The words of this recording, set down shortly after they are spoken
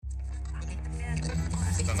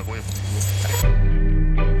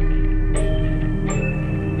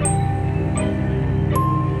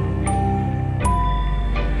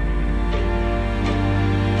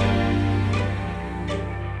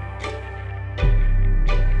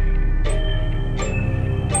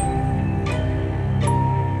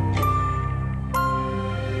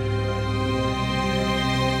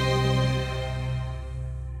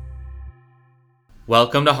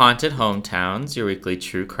Welcome to Haunted Hometowns, your weekly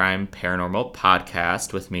true crime paranormal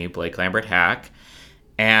podcast with me, Blake Lambert Hack.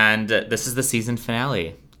 And this is the season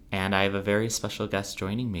finale. And I have a very special guest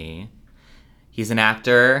joining me. He's an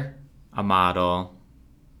actor, a model.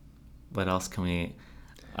 What else can we...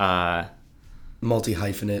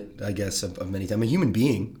 multi-hyphenate, I guess, of many times. I'm a human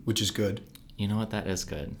being, which is good. You know what? That is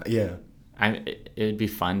good. Yeah. It'd be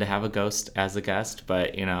fun to have a ghost as a guest,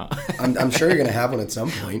 but, you know... I'm sure you're going to have one at some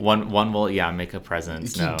point. One will, make a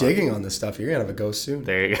presence. You keep digging on this stuff. You're going to have a ghost soon.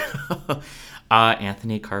 There you go.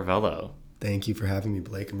 Anthony Carvello. Thank you for having me,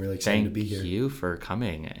 Blake. I'm really excited to be here. Thank you for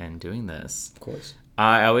coming and doing this. Of course.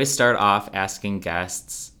 I always start off asking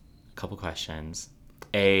guests a couple questions.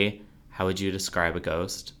 A, how would you describe a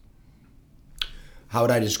ghost? How would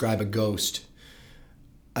I describe a ghost?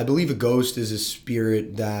 I believe a ghost is a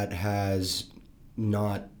spirit that has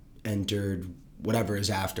not entered whatever is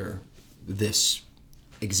after this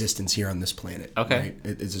existence here on this planet. Okay. Right?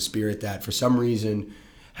 It is a spirit that for some reason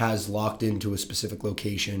has locked into a specific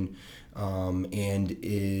location and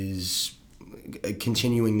is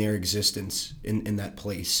continuing their existence in that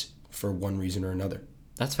place for one reason or another.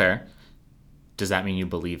 That's fair. Does that mean you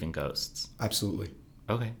believe in ghosts? Absolutely.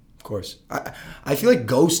 Okay. Of course. I feel like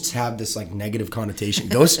ghosts have this like negative connotation.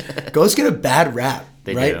 Ghosts get a bad rap.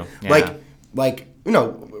 They right? do. Yeah. Like you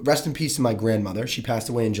know, rest in peace to my grandmother. She passed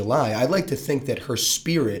away in July. I'd like to think that her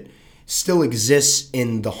spirit still exists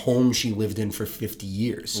in the home she lived in for 50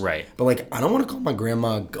 years. Right. But like, I don't want to call my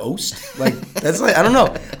grandma a ghost. Like, that's like, I don't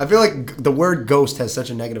know. I feel like the word ghost has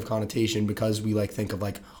such a negative connotation because we like think of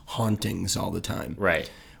like hauntings all the time. Right.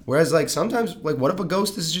 Whereas like sometimes like what if a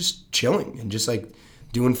ghost is just chilling and just like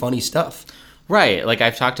doing funny stuff? Right. Like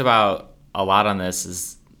I've talked about a lot on this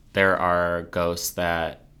is there are ghosts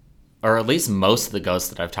that, or at least most of the ghosts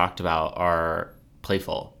that I've talked about are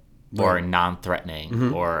playful or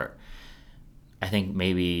non-threatening or I think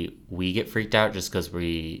maybe we get freaked out just because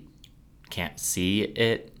we can't see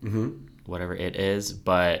it, whatever it is.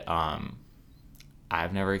 But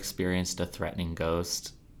I've never experienced a threatening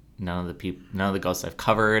ghost. None of the ghosts I've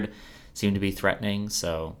covered seem to be threatening.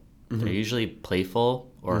 So they're usually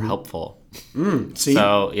playful or helpful. See?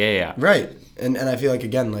 So yeah. Right. And I feel like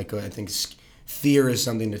again, like I think fear is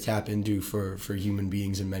something to tap into for human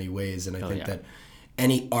beings in many ways, and I think that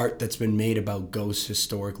any art that's been made about ghosts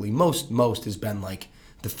historically, most has been like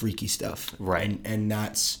the freaky stuff, right? And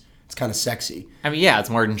it's kind of sexy. I mean, yeah, it's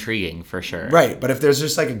more intriguing for sure, right? But if there's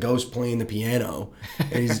just like a ghost playing the piano,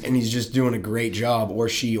 and he's just doing a great job, or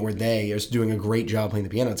she or they are just doing a great job playing the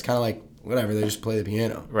piano, it's kind of like whatever, they just play the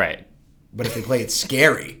piano, right? But if they play it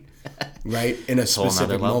scary, right, in a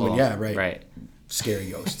specific moment, right, scary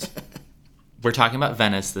ghosts. We're talking about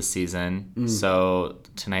Venice this season, so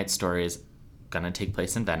tonight's story is going to take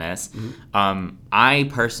place in Venice. I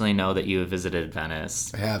personally know that you have visited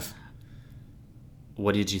Venice. I have.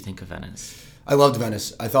 What did you think of Venice? I loved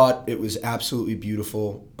Venice. I thought it was absolutely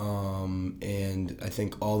beautiful, and I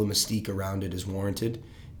think all the mystique around it is warranted.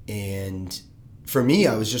 And for me,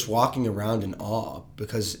 I was just walking around in awe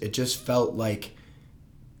because it just felt like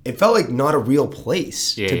not a real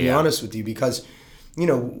place, to be honest with you, because, you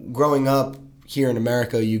know, growing up here in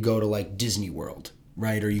America, you go to like Disney World,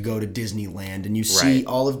 right? Or you go to Disneyland and you see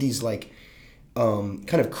all of these like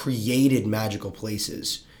kind of created magical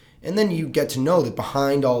places. And then you get to know that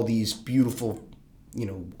behind all these beautiful, you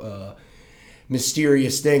know,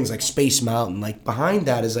 mysterious things like Space Mountain, like behind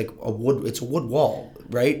that is like it's a wood wall,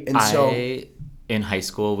 right? And in high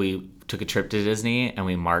school, we took a trip to Disney and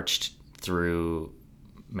we marched through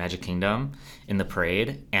Magic Kingdom in the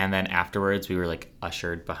parade. And then afterwards we were like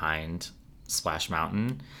ushered behind Splash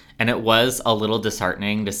Mountain, and it was a little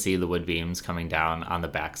disheartening to see the wood beams coming down on the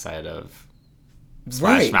backside of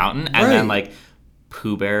Splash Mountain, and then like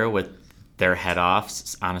Pooh Bear with their head off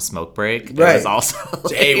on a smoke break. It was also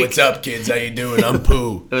like, hey, what's up, kids? How you doing? I'm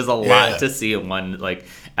Pooh. It was a lot to see in one, like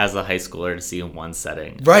as a high schooler, to see in one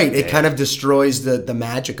setting. Right. It kind of destroys the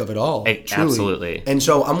magic of it all. Truly. Absolutely. And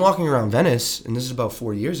so I'm walking around Venice, and this is about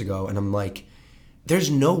 4 years ago, and I'm like,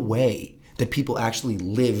 there's no way that people actually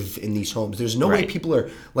live in these homes. There's no way people are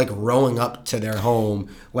like rowing up to their home,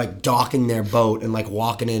 like docking their boat and like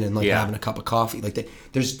walking in and like having a cup of coffee. Like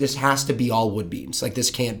this has to be all wood beams. Like this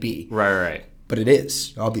can't be. Right. but it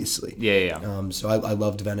is, obviously. Yeah. So I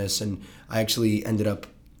loved Venice, and I actually ended up.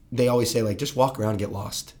 They always say like just walk around and get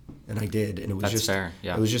lost, and I did, and it was That's fair.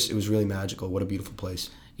 Yeah. It was really magical. What a beautiful place.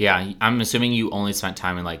 Yeah, I'm assuming you only spent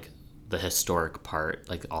time in like the historic part,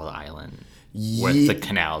 like all the island with the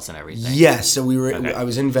canals and everything. Yes, so we were. Okay. I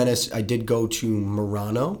was in Venice. I did go to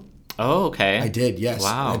Murano. Oh, okay. I did, yes.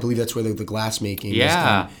 Wow. I believe that's where the glass making Yeah. is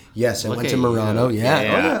done. Yes, I Look went at to Murano. you. Yeah.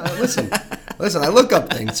 Yeah. Oh, yeah. Listen, I look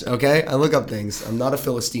up things, okay? I look up things. I'm not a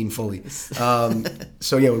Philistine fully.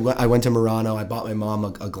 So, yeah, I went to Murano. I bought my mom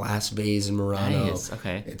a glass vase in Murano. Nice.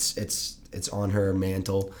 Okay. It's on her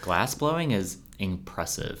mantle. Glass blowing is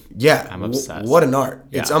impressive. Yeah. I'm obsessed. What an art.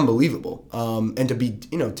 Yeah. It's unbelievable. And to be,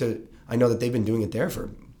 I know that they've been doing it there for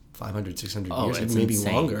 500, 600 years, it's maybe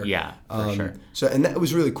insane. longer. Yeah, for sure. So, and that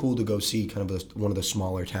was really cool to go see kind of one of the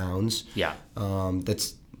smaller towns. Yeah.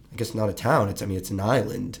 That's, I guess, not a town. It's an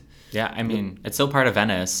island. Yeah, I mean, it's still part of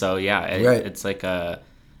Venice, so yeah, Right. it's like I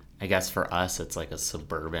guess for us, it's like a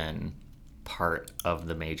suburban part of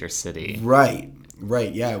the major city. Right.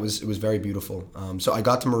 Yeah, it was very beautiful. So I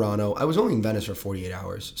got to Murano. I was only in Venice for 48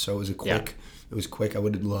 hours, so it was It was quick. I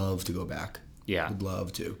would love to go back. Yeah. Would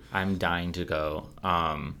love to. I'm dying to go.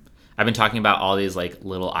 I've been talking about all these like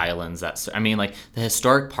little islands I mean, like the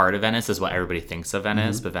historic part of Venice is what everybody thinks of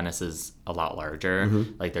Venice, but Venice is a lot larger.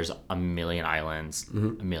 Like there's a million islands,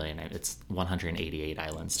 it's 188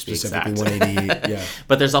 islands to be Specifically exact. 188, yeah.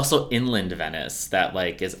 But there's also inland Venice that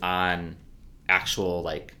like is on actual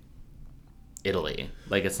like Italy.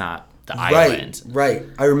 Like it's not the island. Right.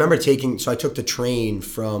 I remember I took the train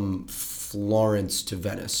from Florence to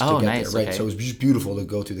Venice to get nice, there, right? okay. So it was just beautiful to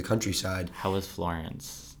go through the countryside. How was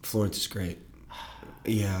Florence? Florence is great.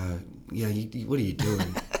 Yeah. What are you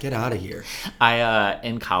doing? Get out of here.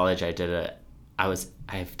 In college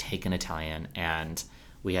I've taken Italian, and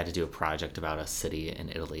we had to do a project about a city in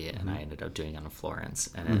Italy, and I ended up doing it in Florence,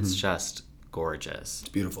 and it's just gorgeous. It's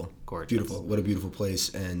beautiful. Gorgeous. Beautiful. What a beautiful place,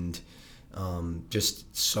 and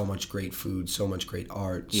just so much great food, so much great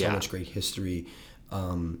art, so much great history.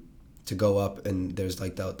 To go up, and there's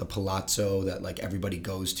like the palazzo that like everybody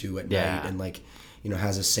goes to at night, and like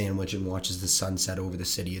has a sandwich and watches the sunset over the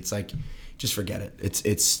city. It's like, just forget it.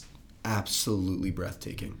 It's absolutely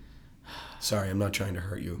breathtaking. Sorry, I'm not trying to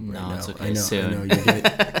hurt you right now. It's okay. I know. Soon. You get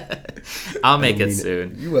it. I'll make it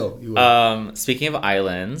soon. You will. Speaking of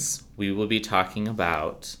islands, we will be talking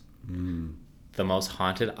about the most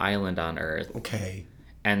haunted island on Earth. Okay.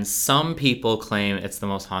 And some people claim it's the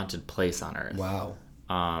most haunted place on Earth. Wow.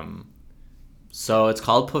 So it's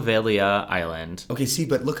called Poveglia Island. Okay, see,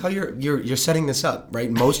 but look how you're setting this up, right?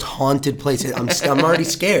 Most haunted place. I'm already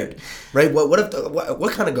scared, right?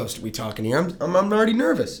 What kind of ghost are we talking here? I'm already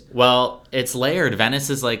nervous. Well, it's layered. Venice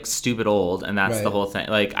is like stupid old, and that's Right. the whole thing.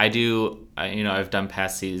 Like I've done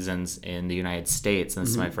past seasons in the United States, and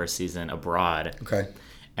this is my first season abroad. Okay.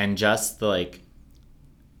 And just the like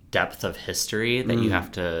depth of history that you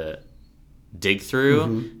have to dig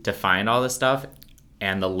through to find all this stuff,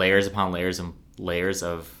 and the layers upon layers and layers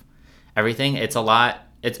of everything. It's a lot.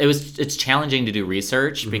 It's challenging to do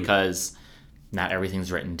research because not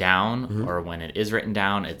everything's written down, or when it is written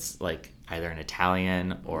down, it's like either in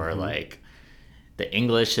Italian or like the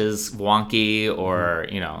English is wonky, or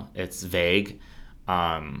it's vague.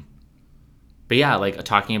 But yeah, like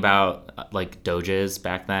talking about like doges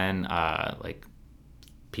back then, like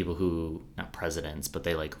people who, not presidents, but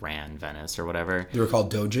they like ran Venice or whatever. They were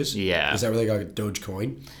called doges? Yeah. Is that where they got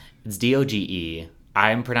Dogecoin? It's Doge.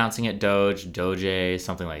 I'm pronouncing it Doge,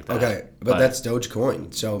 something like that. Okay, but that's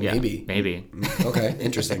Dogecoin, so yeah, maybe. Okay,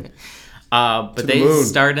 interesting. But the they moon.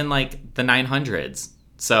 started in like the 900s.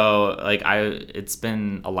 So like it's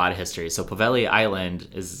been a lot of history. So Poveglia Island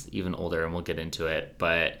is even older, and we'll get into it,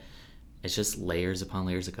 but it's just layers upon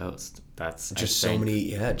layers of ghosts. That's just so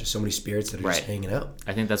many spirits that are just hanging out.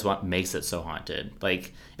 I think that's what makes it so haunted.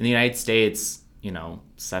 Like in the United States,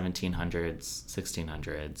 1700s,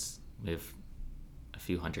 1600s, we have a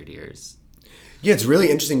few hundred years. Yeah, it's really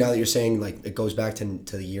interesting now that you're saying like it goes back to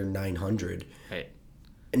the year 900. Right.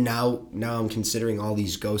 And now I'm considering all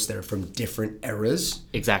these ghosts that are from different eras.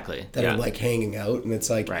 Exactly. That are like hanging out, and it's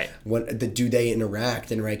like, do they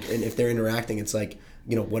interact? And if they're interacting, it's like,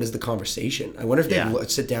 what is the conversation? I wonder if they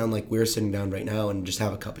sit down like we're sitting down right now and just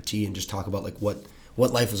have a cup of tea and just talk about like what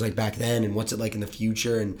life was like back then and what's it like in the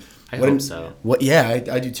future, and I hope so.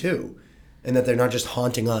 I do too, and that they're not just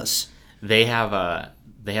haunting us. They have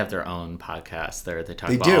their own podcast. They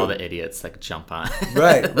talk about all the idiots that jump on.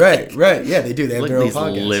 Right. Yeah, they do. They have their own these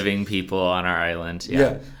podcast. living people on our island.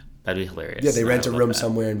 Yeah. That'd be hilarious. Yeah, they rent a room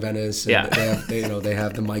somewhere in Venice. And Yeah. they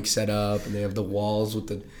have the mic set up, and they have the walls with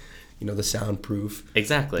the the soundproof.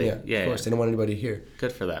 Exactly. Yeah. Of course. They don't want anybody to hear.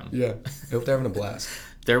 Good for them. Yeah. I hope they're having a blast.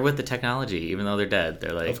 They're with the technology, even though they're dead.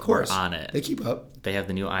 They're like, Of course. we're on it. They keep up. They have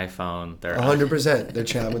the new iPhone. They're 100%. They're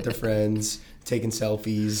chatting with their friends, taking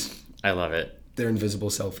selfies. I love it. They're invisible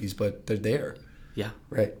selfies, but they're there. Yeah.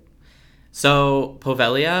 Right. So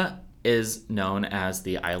Poveglia is known as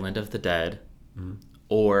the Island of the Dead,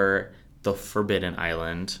 or the Forbidden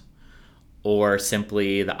Island, or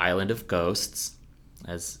simply the Island of Ghosts,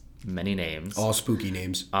 as many names. All spooky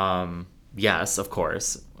names. Yes, of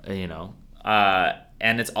course.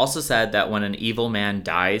 And it's also said that when an evil man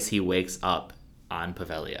dies, he wakes up on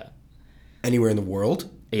Poveglia. Anywhere in the world?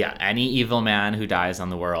 Yeah, any evil man who dies on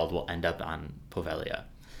the world will end up on Poveglia.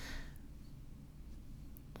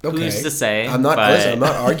 Okay. Who's to say? I'm not. But... Listen, I'm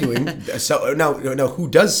not arguing. So no. Who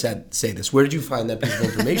does say this? Where did you find that piece of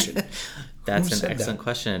information? That's an excellent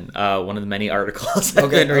question. One of the many articles I've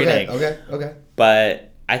been reading. Okay.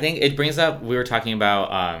 But I think it brings up. We were talking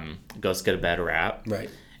about ghosts get a bad rap, right?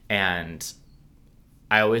 And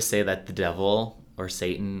I always say that the devil or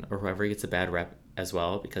Satan or whoever gets a bad rep as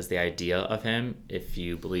well, because the idea of him, if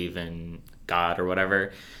you believe in God or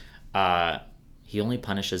whatever, he only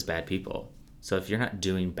punishes bad people. So if you're not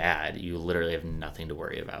doing bad, you literally have nothing to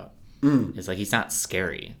worry about. It's like he's not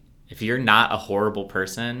scary. If you're not a horrible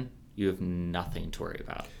person, you have nothing to worry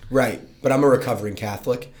about. Right, but I'm a recovering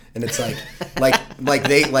Catholic, and it's like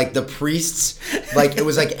the priests, like it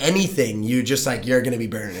was like anything. You just like you're gonna be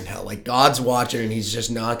burning in hell. Like God's watching, and He's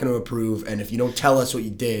just not gonna approve. And if you don't tell us what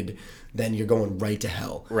you did, then you're going right to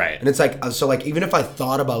hell. Right. And it's like so like even if I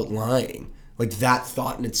thought about lying, like that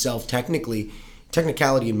thought in itself, technicality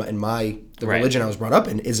in the religion I was brought up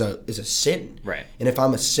in is a sin. Right. And if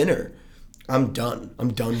I'm a sinner, I'm done.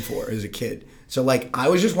 I'm done for as a kid. So like I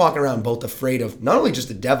was just walking around both afraid of not only just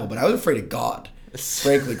the devil, but I was afraid of God.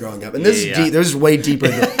 Frankly, growing up, and this is deep. This is way deeper.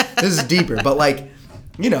 This is deeper. But like,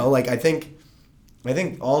 like I think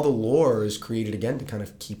all the lore is created again to kind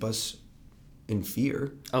of keep us in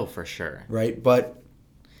fear. Oh, for sure. Right. But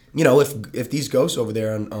if these ghosts over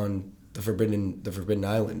there on the Forbidden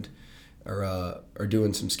Island are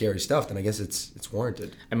doing some scary stuff, then I guess it's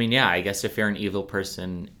warranted. I mean, yeah, I guess if you're an evil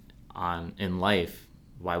person in life,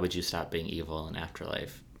 why would you stop being evil in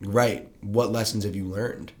afterlife? Right. What lessons have you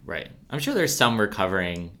learned? Right. I'm sure there's some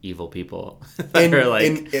recovering evil people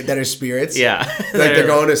that are spirits. Yeah. Like they're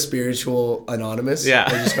going to Spiritual Anonymous. Yeah.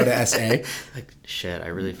 They just go to SA. Like, shit, I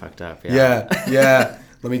really fucked up. Yeah.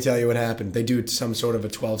 Let me tell you what happened. They do some sort of a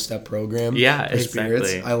 12-step program. Yeah, for spirits.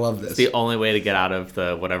 exactly. I love this. It's the only way to get out of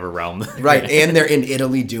the whatever realm. Right. And they're in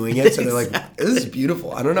Italy doing it. So they're like, this is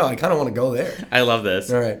beautiful. I don't know. I kind of want to go there. I love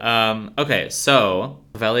this. All right. Okay, so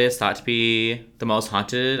Poveglia is thought to be the most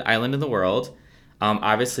haunted island in the world.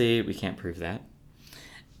 Obviously, we can't prove that.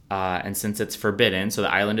 And since it's forbidden, so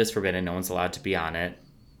the island is forbidden, no one's allowed to be on it,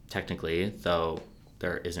 technically, though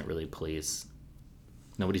there isn't really police.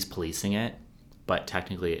 Nobody's policing it, but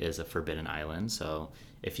technically it is a forbidden island. So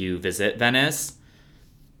if you visit Venice,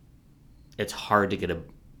 it's hard to get a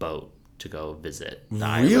boat to go visit the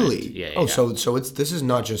island. Really? Yeah. So this is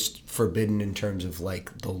not just forbidden in terms of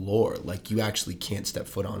like the lore. Like you actually can't step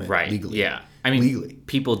foot on it legally. Yeah. I mean, legally.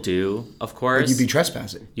 People do, of course. But you'd be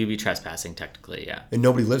trespassing. You'd be trespassing, technically, yeah. And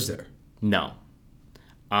nobody lives there. No.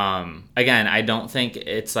 Again, I don't think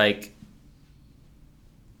it's like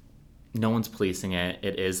no one's policing it.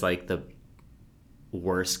 It is like the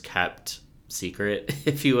worst kept secret,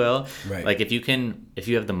 if you will. Right. Like if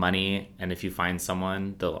you have the money and if you find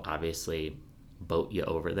someone, they'll obviously boat you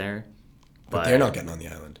over there. But they're not getting on the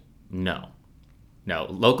island. No.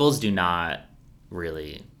 Locals do not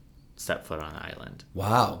really step foot on the island.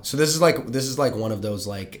 Wow. So this is like one of those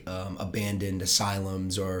like abandoned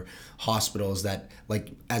asylums or hospitals that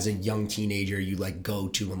like as a young teenager you like go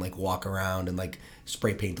to and like walk around and like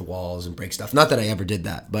spray paint the walls and break stuff. Not that I ever did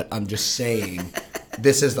that, but I'm just saying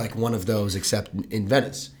this is like one of those except in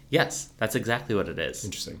Venice. Yes, that's exactly what it is.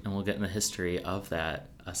 Interesting. And we'll get in the history of that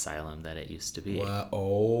asylum that it used to be. Wow.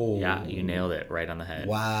 Oh. Yeah, you nailed it right on the head.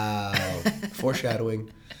 Wow.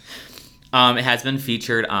 Foreshadowing. It has been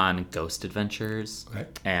featured on Ghost Adventures Okay.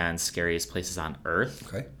 and Scariest Places on Earth.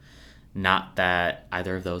 Okay. Not that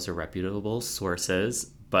either of those are reputable sources,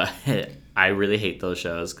 but I really hate those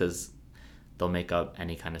shows because they'll make up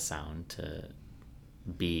any kind of sound to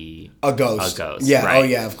be a ghost. Yeah. Right? Oh,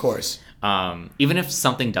 yeah, of course. Even if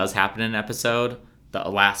something does happen in an episode, the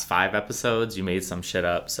last 5 episodes, you made some shit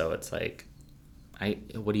up, so it's like,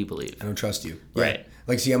 what do you believe? I don't trust you. Right. Yeah.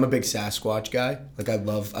 Like, see, I'm a big Sasquatch guy. Like, I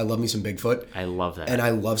love me some Bigfoot. I love that. And I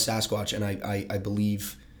love Sasquatch, and I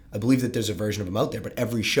believe I believe that there's a version of them out there, but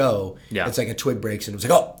every show, Yeah. it's like a twig breaks and it was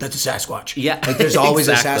like, oh, that's a Sasquatch. Yeah, Like there's always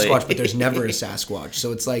exactly. a Sasquatch, but there's never a Sasquatch.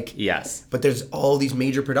 So it's like, Yes. but there's all these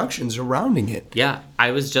major productions surrounding it. Yeah,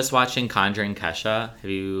 I was just watching Conjuring Kesha.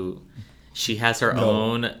 She has her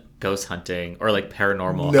own ghost hunting or like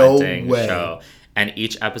paranormal No hunting way. show, and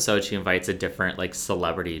each episode she invites a different like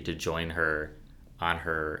celebrity to join her on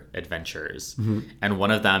her adventures, and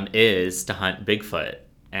one of them is to hunt Bigfoot.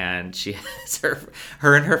 And she has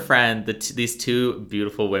her and her friend, these two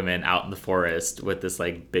beautiful women out in the forest with this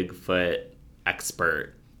like Bigfoot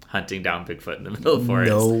expert hunting down Bigfoot in the middle of the forest.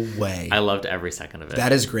 No way. I loved every second of it.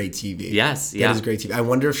 That is great TV. Yes, That yeah. is great TV. I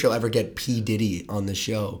wonder if she'll ever get P. Diddy on the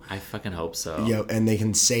show. I fucking hope so. Yeah, and they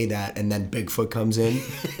can say that, and then Bigfoot comes in,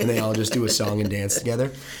 and they all just do a song and dance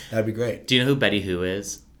together. That'd be great. Do you know who Betty Who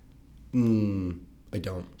is? I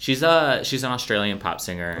don't. She's an Australian pop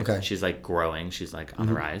singer. Okay. She's like growing. She's like on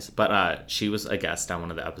the rise. But she was a guest on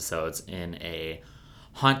one of the episodes in a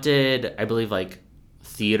haunted, I believe, like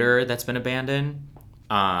theater that's been abandoned.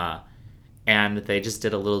 And they just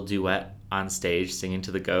did a little duet on stage singing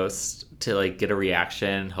to the ghost to like get a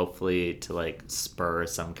reaction, hopefully to like spur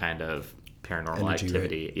some kind of paranormal Energy,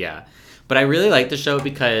 activity. Yeah. But I really like the show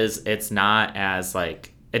because it's not as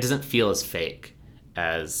like, it doesn't feel as fake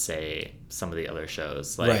as say some of the other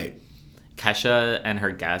shows. Like Right. Kesha and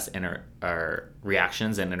her guests and her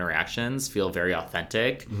reactions and interactions feel very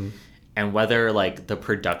authentic. And whether like the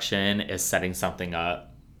production is setting something up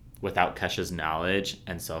without Kesha's knowledge,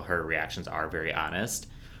 and so her reactions are very honest,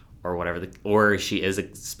 or whatever, or she is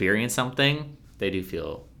experiencing something, they do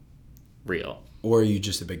feel real. Or are you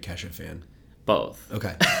just a big Kesha fan? Both.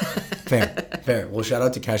 Okay. Fair. Well, shout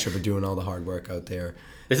out to Kesha for doing all the hard work out there.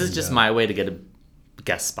 This is just my way to get a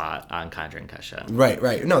guest spot on Conjuring Kesha.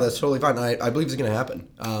 Right. No, that's totally fine. I believe it's going to happen.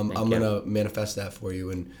 I'm you. going to manifest that for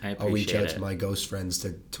you, and I I'll reach out appreciate to it. my ghost friends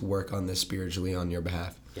to work on this spiritually on your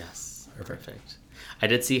behalf. Yes. Perfect. I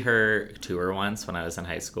did see her tour once when I was in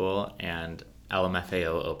high school, and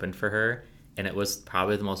LMFAO opened for her, and it was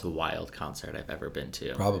probably the most wild concert I've ever been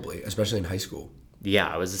to. Probably, especially in high school. Yeah,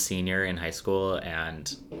 I was a senior in high school,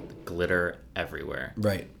 and glitter everywhere.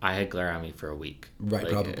 Right. I had glitter on me for a week. Right,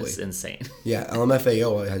 probably. It's insane. Yeah,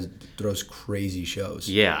 LMFAO throws crazy shows.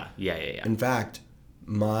 Yeah. In fact,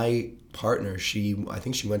 my partner, I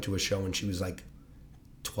think she went to a show when she was like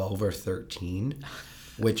 12 or 13,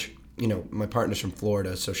 which, you know, my partner's from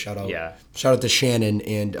Florida, so shout out to Shannon,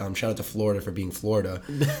 and shout out to Florida for being Florida,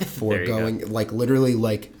 for There you going, like, literally,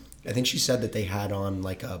 like, I think she said that they had on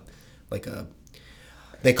like a,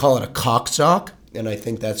 they call it a cock sock, and I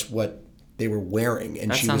think that's what they were wearing,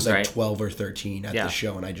 and That she was sounds like right. 12 or 13 at Yeah. the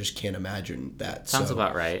show, and I just can't imagine that. Sounds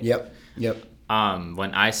about right. Yep.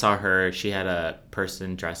 When I saw her, she had a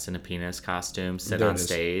person dressed in a penis costume sit There on it is.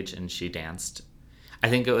 stage, and she danced. I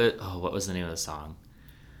think it was, what was the name of the song?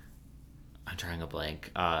 I'm drawing a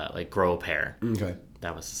blank. Like Grow a Pair. Okay.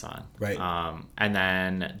 That was the song. Right. And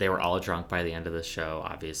then they were all drunk by the end of the show,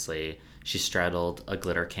 obviously. She straddled a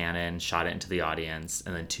glitter cannon, shot it into the audience,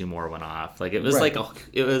 and then two more went off. Like, it was Right.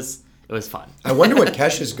 it was fun. I wonder what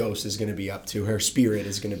Kesha's ghost is going to be up to. Her spirit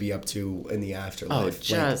is going to be up to in the afterlife. Oh, Like,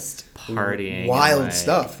 just partying. wild and, like,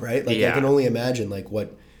 stuff, right? Like I yeah. can only imagine like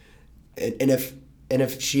what, and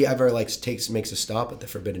if she ever like makes a stop at the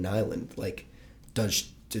Forbidden Island, like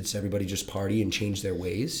does everybody just party and change their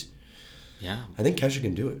ways? Yeah. I think Kesha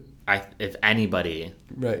can do it. If anybody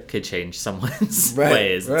Right. could change someone's Right.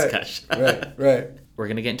 ways, right. it's Kesha. Right. We're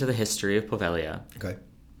going to get into the history of Poveglia. Okay.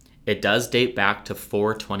 It does date back to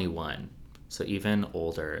 421, so even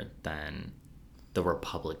older than the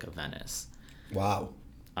Republic of Venice. Wow.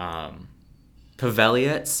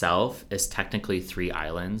 Poveglia itself is technically 3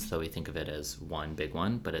 islands, though we think of it as one big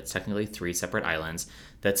one, but it's technically 3 separate islands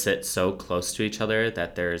that sit so close to each other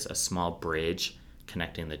that there's a small bridge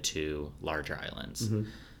connecting the 2 larger islands. Mm-hmm.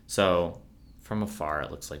 So from afar, it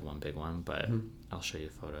looks like one big one, but I'll show you a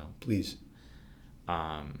photo. Please.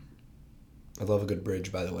 I love a good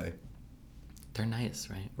bridge, by the way. They're nice,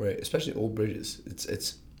 right? Right. Especially old bridges.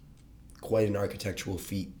 It's quite an architectural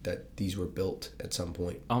feat that these were built at some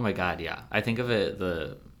point. Oh my god, yeah. I think of it,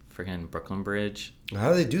 the freaking Brooklyn Bridge. How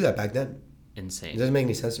did they do that back then? It Insane. doesn't make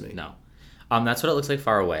any sense to me. No. That's what it looks like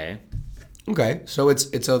far away. Okay, so it's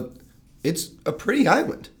a pretty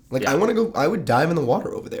island. Like Yeah. I would dive in the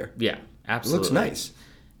water over there. Yeah, It absolutely. looks nice.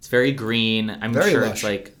 It's very green. I'm Very sure lush. it's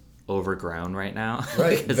like overgrown right now.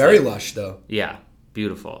 Right. 'Cause, Very like, lush though. Yeah,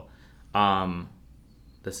 beautiful.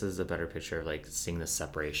 This is a better picture of like seeing the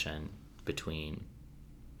separation between.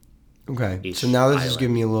 Okay. Each So now this is island.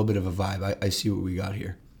 giving me a little bit of a vibe. I see what we got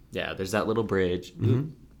here. Yeah, there's that little bridge Mm-hmm.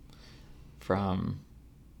 from.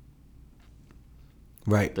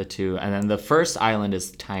 Right. the two. And then the first island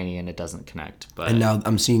is tiny and it doesn't connect. But And now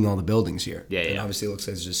I'm seeing all the buildings here. Yeah, And yeah. obviously it looks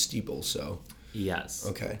like it's just steeples, so. yes.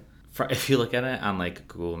 Okay. If you look at it on like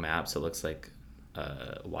Google Maps, it looks like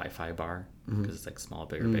a Wi-Fi bar because it's like small,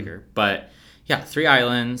 bigger, bigger. But yeah, 3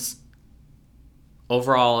 islands.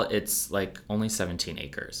 Overall, it's like only 17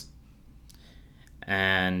 acres.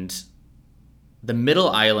 And the middle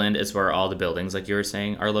island is where all the buildings, like you were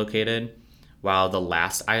saying, are located, while the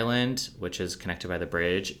last island, which is connected by the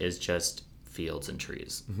bridge, is just fields and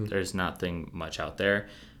trees. There's nothing much out there.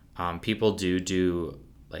 People do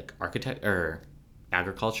like architect or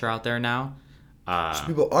agriculture out there now. So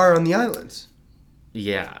people are on the islands.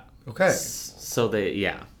 Yeah. Okay. So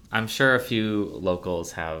I'm sure a few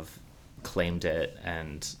locals have claimed it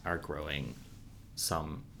and are growing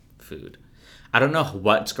some food. I don't know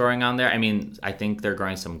what's growing on there. I mean, I think they're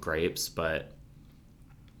growing some grapes, but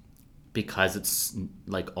because it's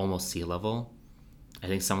like almost sea level, I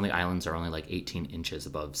think some of the islands are only like 18 inches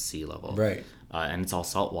above sea level. Right. And it's all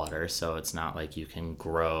salt water, so it's not like you can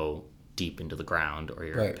grow deep into the ground or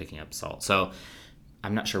you're picking up salt. So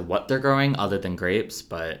I'm not sure what they're growing other than grapes,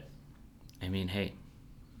 but I mean, hey,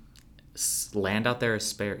 land out there is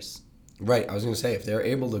sparse. Right. I was going to say, if they're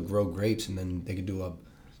able to grow grapes and then they could do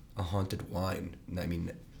a haunted wine, I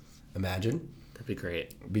mean, imagine. That'd be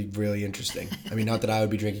great. It'd be really interesting. I mean, not that I would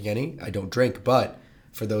be drinking any. I don't drink. But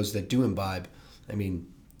for those that do imbibe, I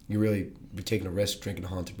mean, you really be taking a risk drinking a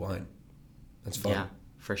haunted wine. That's fun. Yeah,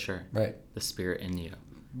 for sure. Right. The spirit in you.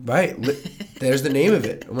 Right. There's the name of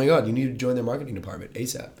it. Oh my God. You need to join their marketing department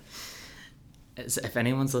ASAP. If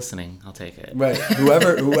anyone's listening, I'll take it. Right.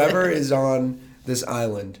 Whoever is on this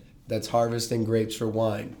island that's harvesting grapes for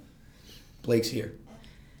wine, Blake's here.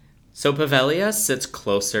 So Poveglia sits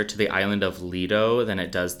closer to the island of Lido than it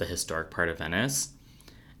does the historic part of Venice.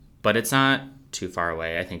 But it's not too far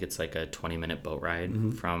away. I think it's like a 20-minute boat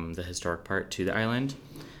ride from the historic part to the island.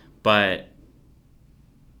 But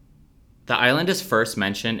the island is first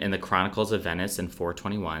mentioned in the Chronicles of Venice in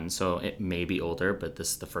 421, so it may be older, but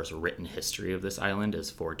this is the first written history of this island is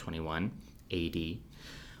 421 AD.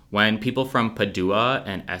 When people from Padua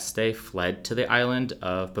and Este fled to the island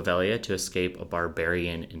of Poveglia to escape a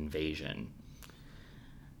barbarian invasion.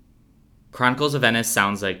 Chronicles of Venice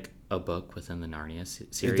sounds like a book within the Narnia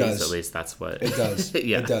series. It does. At least that's what It does.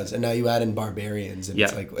 Yeah. It does. And now you add in barbarians, and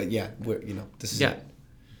it's like, this is it.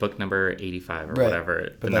 Book number 85 or Right.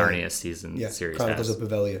 whatever the Poveglia. Narnia season series Chronicles has. of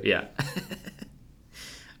Poveglia. Yeah.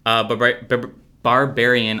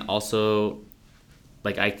 Barbarian also,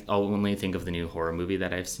 like, I only think of the new horror movie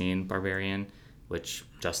that I've seen, Barbarian, which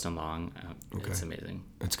Justin Long, it's amazing.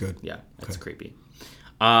 That's good. Yeah, it's creepy.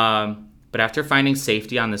 But after finding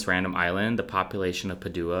safety on this random island, the population of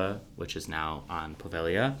Padua, which is now on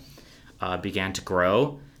Poveglia, began to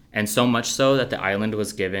grow, and so much so that the island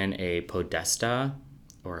was given a podesta,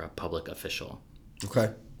 or a public official.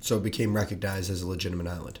 Okay. So it became recognized as a legitimate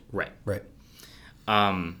island. Right. Right.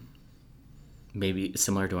 Maybe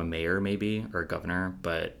similar to a mayor, maybe, or a governor,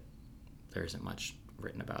 but there isn't much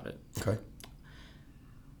written about it. Okay.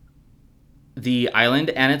 The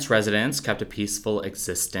island and its residents kept a peaceful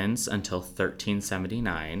existence until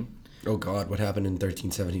 1379, Oh, God. What happened in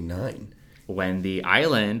 1379? when the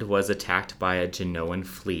island was attacked by a Genoan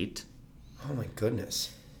fleet. Oh, my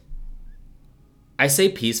goodness. I say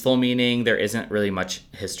peaceful, meaning there isn't really much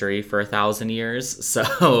history for 1,000 years,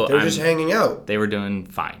 so They were just hanging out. they were doing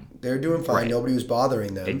fine. They were doing fine. Right. Nobody was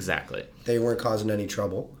bothering them. Exactly. They weren't causing any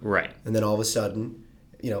trouble. Right. And then all of a sudden,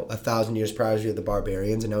 1,000 years prior, you had the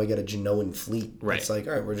barbarians, and now we got a Genoan fleet. Right. It's like,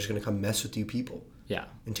 all right, we're just going to come mess with you people Yeah.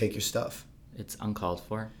 and take your stuff. It's uncalled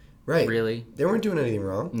for. Right. Really? They weren't doing anything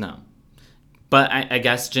wrong. No. But I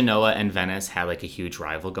guess Genoa and Venice had like a huge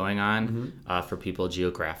rival going on. For people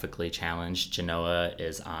geographically challenged, Genoa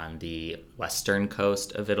is on the western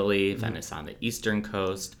coast of Italy, Venice on the eastern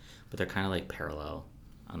coast, but they're kind of like parallel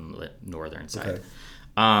on the northern side.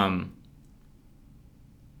 Okay.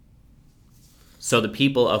 So the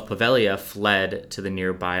people of Poveglia fled to the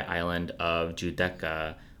nearby island of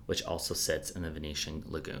Giudecca, which also sits in the Venetian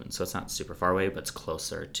lagoon. So it's not super far away, but it's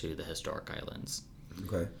closer to the historic islands.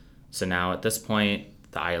 Okay. So now at this point,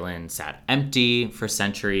 the island sat empty for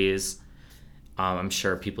centuries. I'm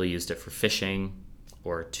sure people used it for fishing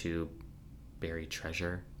or to bury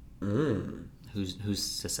treasure.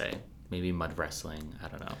 Who's to say? Maybe mud wrestling. I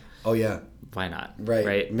don't know. Oh, yeah. Why not?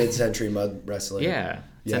 Right. Mid-century mud wrestling. Yeah.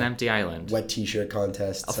 It's an empty island. Wet t-shirt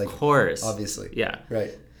contests. Of course. Obviously. Yeah.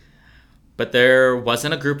 Right. But there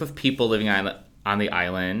wasn't a group of people living on the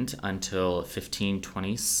island until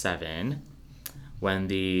 1527, when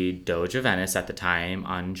the Doge of Venice at the time,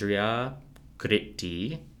 Andrea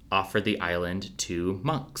Gritti, offered the island to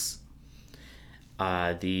monks.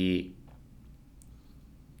 The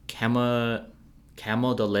Camaldolese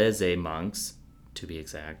monks, to be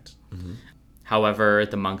exact. Mm-hmm. However,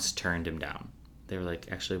 the monks turned him down. They were like,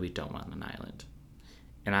 actually, we don't want an island.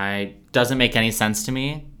 And doesn't make any sense to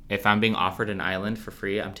me. If I'm being offered an island for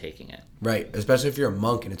free, I'm taking it. Right, especially if you're a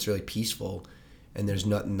monk and it's really peaceful and there's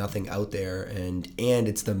nothing out there, and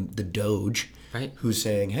it's the Doge, right, who's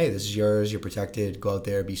saying, hey, this is yours, you're protected, go out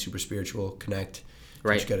there, be super spiritual, connect. That's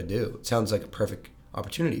right. what you got to do. It sounds like a perfect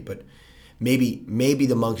opportunity, but maybe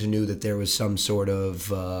the monks knew that there was some sort of,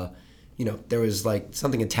 there was like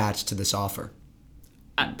something attached to this offer.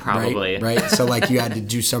 Probably. Right? So like you had to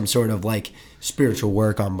do some sort of like spiritual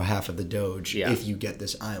work on behalf of the Doge if you get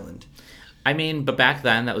this island. I mean, but back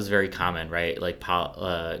then that was very common, right? Like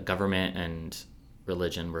government and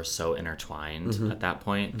religion were so intertwined at that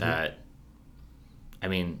point that, I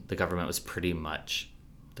mean, the government was pretty much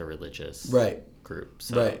the religious group.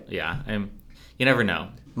 So, yeah, you never know.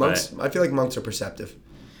 Monks, I feel like monks are perceptive.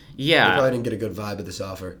 Yeah. They probably didn't get a good vibe of this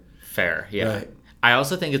offer. Fair, yeah. Right. I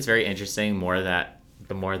also think it's very interesting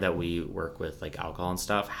the more that we work with like alcohol and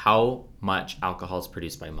stuff, how much alcohol is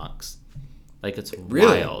produced by monks. Like, it's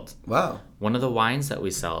really wild. Wow. One of the wines that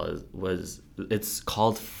we sell it's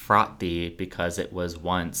called Frati because it was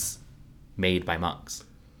once made by monks.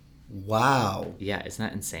 Wow. Yeah, isn't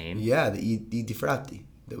that insane? Yeah, the Frati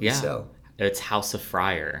that we sell. It's House of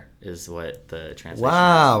Friar is what the translation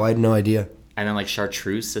Wow, I had no idea. And then like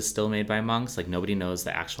chartreuse is still made by monks. Like, nobody knows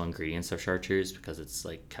the actual ingredients of chartreuse because it's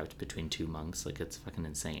like kept between two monks. Like, it's fucking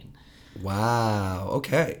insane. Wow.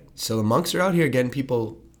 Okay. So the monks are out here getting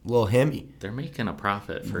people a little hammy. They're making a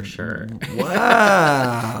profit for sure.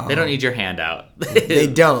 Wow. They don't need your handout. They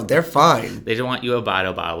don't. They're fine. They just want you a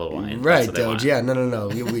bottle of wine. Right, Doge. Yeah,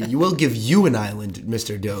 no. You will give you an island,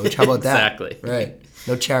 Mr. Doge. How about that? Exactly. Right.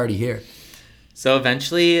 No charity here. So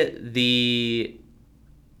eventually the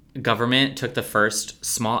government took the first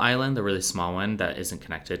small island, the really small one that isn't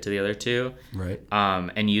connected to the other two, right,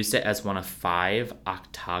 and used it as one of 5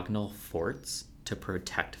 octagonal forts to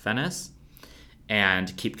protect Venice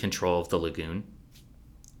and keep control of the lagoon.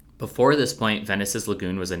 Before this point, Venice's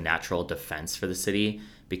lagoon was a natural defense for the city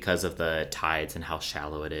because of the tides and how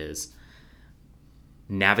shallow it is.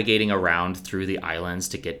 Navigating around through the islands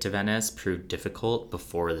to get to Venice proved difficult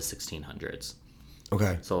before the 1600s.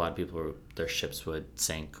 Okay. So a lot of people, their ships would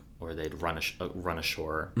sink or they'd run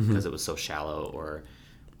ashore because it was so shallow or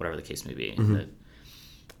whatever the case may be.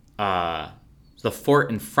 The fort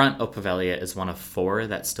in front of Poveglia is one of 4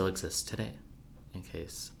 that still exist today, in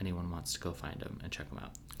case anyone wants to go find them and check them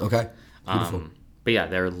out. Okay. Beautiful. But yeah,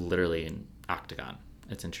 they're literally an octagon.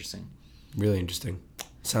 It's interesting. Really interesting.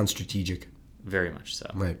 Sounds strategic. Very much so.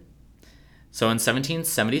 Right. So in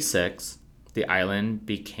 1776, the island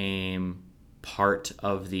became part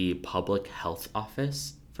of the public health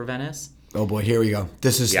office for Venice. Oh boy, here we go.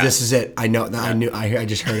 This is it. I know. Yeah. I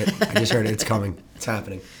just heard it. It's coming. It's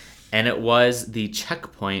happening. And it was the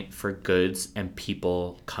checkpoint for goods and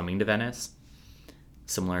people coming to Venice,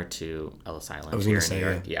 similar to Ellis Island here in New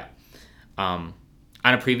York. Yeah. On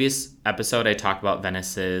a previous episode, I talked about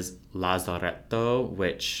Venice's Lazaretto,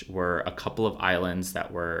 which were a couple of islands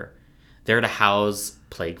that were there to house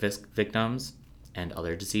plague victims and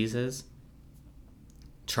other diseases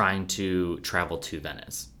trying to travel to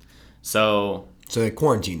Venice. So they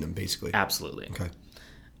quarantined them, basically. Absolutely. Okay.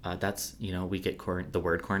 That's, we get the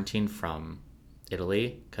word quarantine from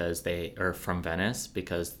Italy from Venice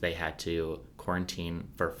because they had to quarantine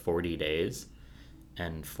for 40 days,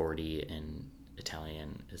 and 40 in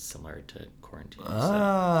Italian is similar to quarantine.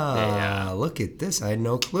 Look at this. I had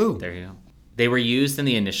no clue. There you go. They were used in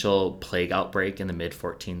the initial plague outbreak in the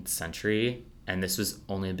mid-14th century, and this was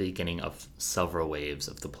only the beginning of several waves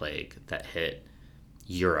of the plague that hit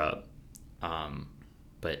Europe.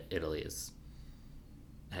 But Italy has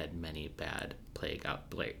had many bad plague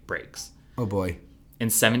outbreaks. Oh boy. In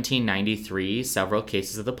 1793, several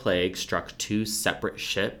cases of the plague struck 2 separate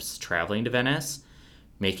ships traveling to Venice,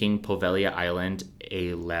 making Poveglia Island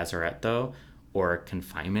a lazaretto, or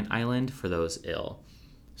confinement island for those ill.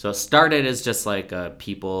 So it started as just like a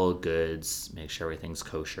people, goods, make sure everything's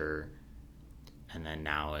kosher, and then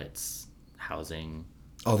now it's housing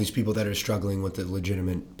all these people that are struggling with the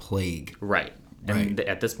legitimate plague. Right. And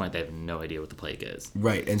at this point, they have no idea what the plague is.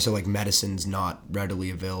 Right. And so, like, medicine's not readily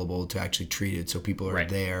available to actually treat it. So people are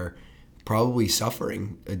there probably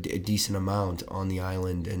suffering a decent amount on the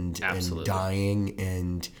island and dying.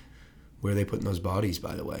 And where are they putting those bodies,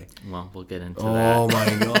 by the way? Well, we'll get into that. Oh, my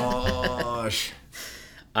gosh.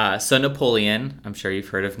 So Napoleon, I'm sure you've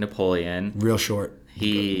heard of Napoleon. Real short.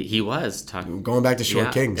 He was talking. Going back to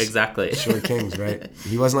short kings. Exactly. Short kings, right?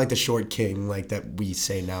 He wasn't like the short king like that we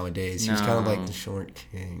say nowadays. He was kind of like the short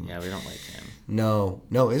king. Yeah, we don't like him. No,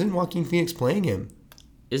 isn't Joaquin Phoenix playing him?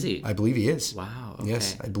 Is he? I believe he is. Wow. Okay.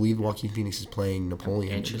 Yes, I believe Joaquin Phoenix is playing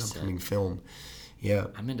Napoleon in an upcoming film. Yeah.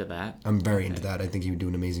 I'm into that. I'm very into that. I think he would do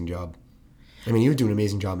an amazing job. I mean, he would do an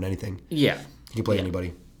amazing job in anything. Yeah. He could play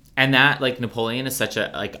anybody. And that, like, Napoleon is such a,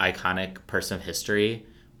 like, iconic person of history,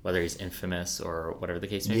 whether he's infamous or whatever the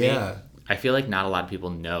case may be. I feel like not a lot of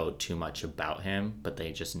people know too much about him, but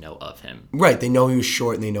they just know of him. Right. They know he was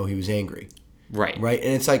short and they know he was angry. Right. Right.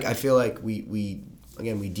 And it's like, I feel like we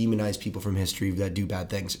demonize people from history that do bad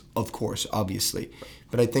things, of course, obviously.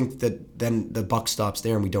 But I think that then the buck stops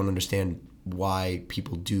there and we don't understand why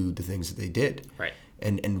people do the things that they did. Right.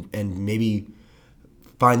 And maybe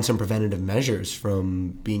find some preventative measures from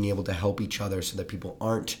being able to help each other so that people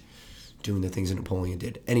aren't doing the things that Napoleon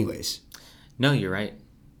did. Anyways. No, you're right.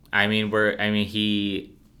 I mean,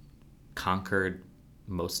 he conquered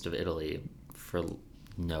most of Italy for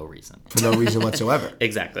no reason. For no reason whatsoever.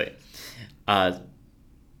 Exactly.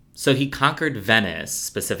 So he conquered Venice,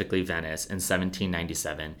 specifically Venice, in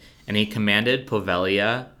 1797, and he commanded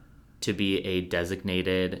Poveglia to be a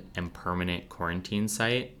designated and permanent quarantine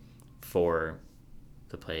site for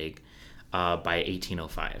the plague by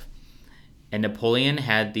 1805. And Napoleon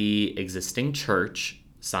had the existing church,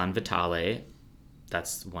 San Vitale.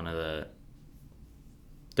 That's one of the...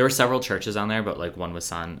 There were several churches on there, but like one was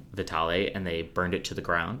San Vitale, and they burned it to the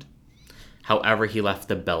ground. However, he left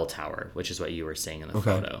the bell tower, which is what you were saying in the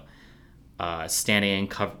photo,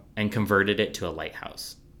 standing and converted it to a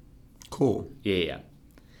lighthouse. Cool. Yeah.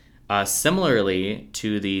 Similarly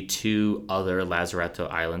to the two other Lazaretto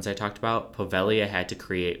islands I talked about, Poveglia had to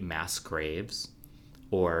create mass graves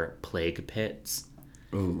or plague pits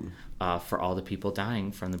for all the people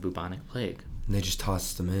dying from the bubonic plague. And they just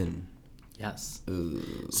tossed them in. Yes.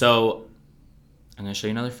 Ooh. So I'm going to show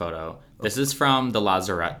you another photo. This is from the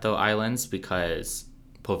Lazaretto Islands because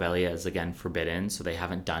Poveglia is, again, forbidden, so they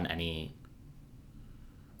haven't done any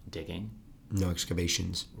digging. No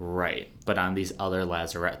excavations. Right. But on these other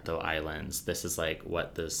Lazaretto Islands, this is like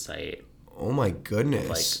what the site... Oh my goodness.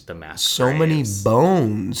 Like the mass So graves. many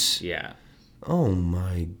bones. Yeah. Oh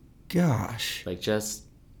my gosh. Like just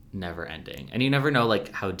never ending. And you never know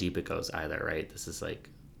like how deep it goes either, right? This is like...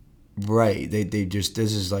 Right. They just...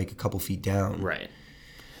 This is like a couple feet down. Right.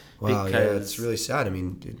 Wow, yeah, it's really sad. I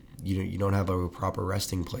mean, you don't have a proper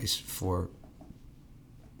resting place for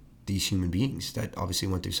these human beings that obviously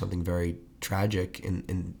went through something very tragic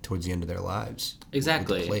in towards the end of their lives.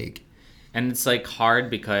 Exactly. With the plague. And it's like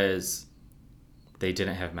hard because they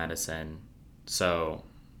didn't have medicine, so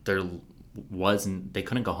they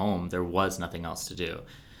couldn't go home. There was nothing else to do.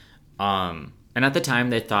 And at the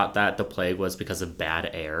time, they thought that the plague was because of bad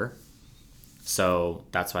air. So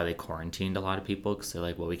that's why they quarantined a lot of people, because they're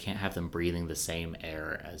like, well, we can't have them breathing the same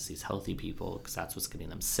air as these healthy people because that's what's getting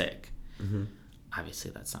them sick. Mm-hmm.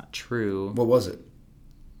 Obviously, that's not true. What was it?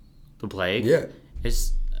 The plague? Yeah.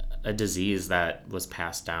 It's a disease that was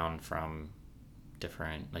passed down from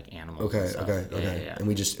different like animals. Okay. Yeah. And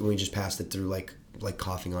we just passed it through like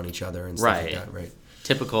coughing on each other and stuff like that, right?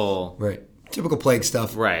 Typical. Right. Typical plague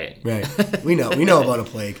stuff. Right. We know about a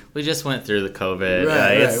plague. We just went through the COVID.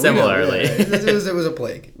 Right. Similarly. It was a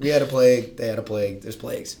plague. We had a plague. They had a plague. There's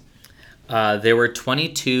plagues. There were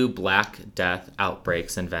 22 Black Death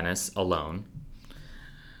outbreaks in Venice alone,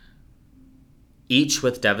 each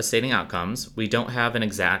with devastating outcomes. We don't have an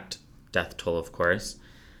exact death toll, of course,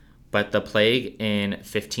 but the plague in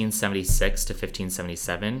 1576 to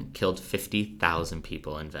 1577 killed 50,000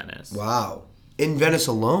 people in Venice. Wow. In Venice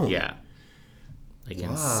alone? Yeah. Like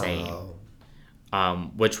insane.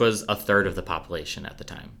 Which was a third of the population at the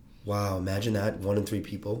time. Wow. Imagine that. 1 in 3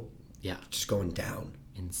 people. Yeah. Just going down.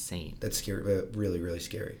 Insane. That's scary. Really, really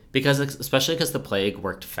scary. Especially because the plague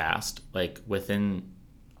worked fast. Like within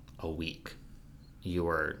a week, you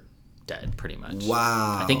were dead pretty much.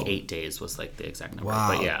 Wow. I think 8 days was like the exact number.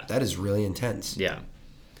 Wow. But yeah. That is really intense. Yeah.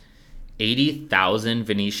 80,000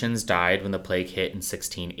 Venetians died when the plague hit in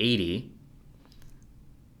 1680.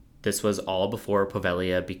 This was all before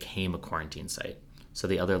Poveglia became a quarantine site. So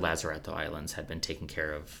the other Lazaretto Islands had been taking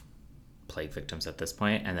care of plague victims at this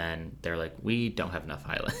point, and then they're like, we don't have enough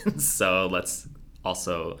islands, so let's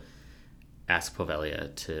also ask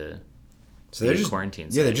Poveglia to they're just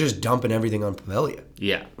quarantine site. Yeah, they're just dumping everything on Poveglia.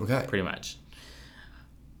 Yeah. Okay. Pretty much.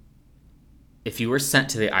 If you were sent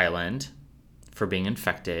to the island for being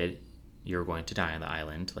infected, you were going to die on the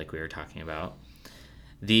island, like we were talking about.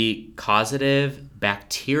 The causative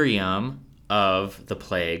bacterium of the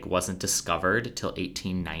plague wasn't discovered till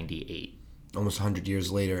 1898. Almost 100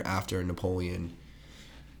 years later, after Napoleon.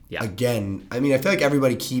 Yeah. Again, I mean, I feel like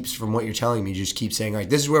everybody keeps, from what you're telling me, just keeps saying, all right,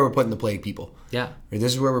 this is where we're putting the plague people. Yeah. Or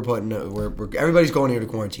this is where we're putting, everybody's going here to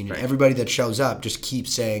quarantine. Right. And everybody that shows up just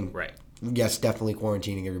keeps saying, Right. yes, definitely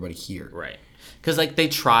quarantining everybody here. Right. Because, like, they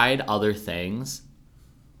tried other things,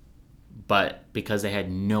 but because they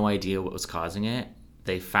had no idea what was causing it,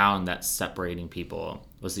 they found that separating people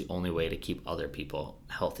was the only way to keep other people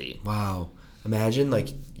healthy. Wow. Imagine, like,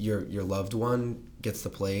 your loved one gets the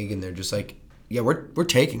plague and they're just like, yeah, we're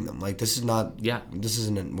taking them. Like, this is not,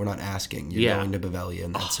 we're not asking. You're going to Bavalia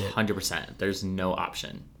and that's it. 100%. There's no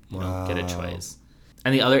option. You don't get a Wow. choice.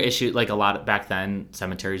 And the other issue, like, a lot back then,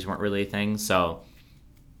 cemeteries weren't really a thing. So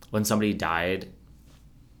when somebody died,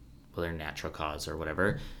 whether natural cause or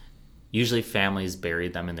whatever, usually families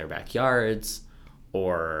buried them in their backyards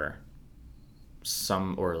or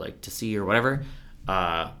like to see or whatever.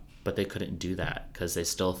 But they couldn't do that because they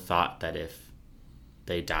still thought that if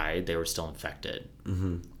they died, they were still infected.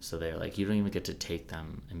 Mm-hmm. So they're like, you don't even get to take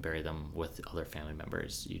them and bury them with other family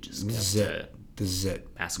members. You just get to This is it.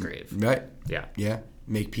 mass grave. Right. Yeah. Yeah.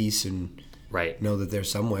 Make peace and Right. know that they're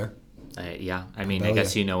somewhere. Yeah. I mean, I Bavalia.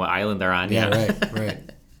 guess you know what island they're on. Yeah,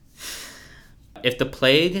 right. If the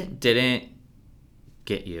plague didn't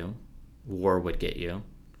get you, war would get you.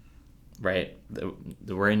 Right?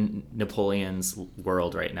 We're in Napoleon's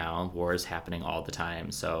world right now. War is happening all the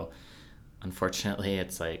time. So, unfortunately,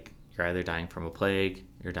 it's like you're either dying from a plague,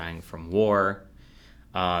 you're dying from war.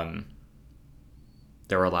 There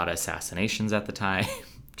were a lot of assassinations at the time,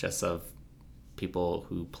 just of people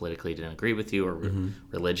who politically didn't agree with you or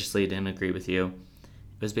religiously didn't agree with you.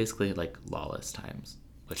 It was basically like lawless times,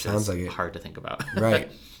 which Sounds is like it. hard to think about.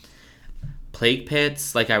 Right. Plague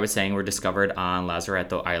pits, like I was saying, were discovered on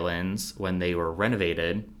Lazaretto Islands when they were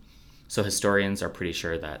renovated. So historians are pretty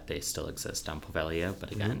sure that they still exist on Poveglia,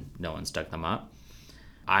 but again, no one's dug them up.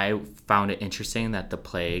 I found it interesting that the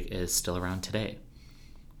plague is still around today.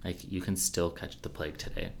 Like, you can still catch the plague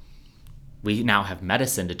today. We now have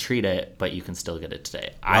medicine to treat it, but you can still get it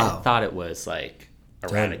today. Wow. I thought it was, like,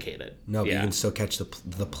 eradicated. No, but yeah. you can still catch the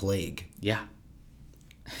plague. Yeah.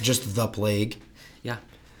 Just the plague. Yeah.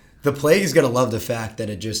 The plague is going to love the fact that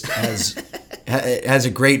it just has it has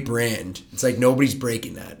a great brand. It's like nobody's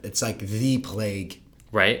breaking that. It's like the plague.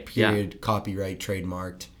 Right? Period. Copyright,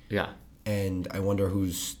 trademarked. Yeah. And I wonder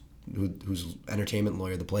whose entertainment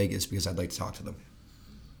lawyer the plague is, because I'd like to talk to them.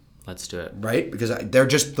 Let's do it. Right? Because they're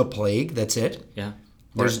just the plague. That's it. Yeah.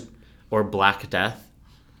 There's Or Black Death.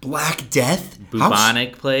 Black Death.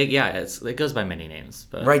 Bubonic plague. Yeah, it goes by many names.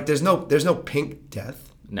 But Right. There's no Pink Death.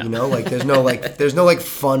 No. You know, like there's no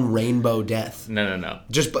fun rainbow death. No.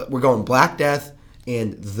 Just we're going Black Death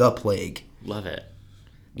and the plague. Love it.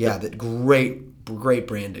 Yeah, that great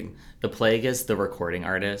branding. The plague is the recording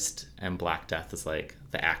artist, and Black Death is like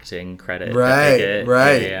the acting credit. that they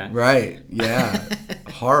Right, get. right. Yeah.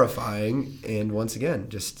 Horrifying. And once again,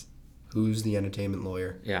 just who's the entertainment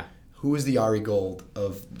lawyer? Yeah. Who is the Ari Gold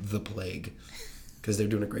of the plague? Because they're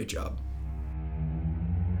doing a great job.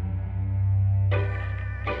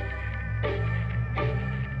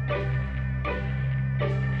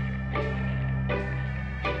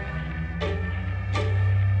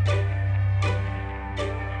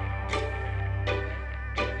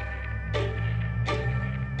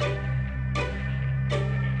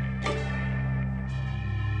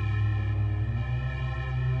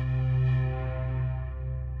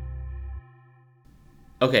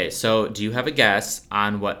 Okay, so do you have a guess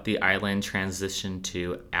on what the island transitioned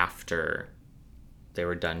to after they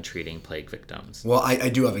were done treating plague victims? Well, I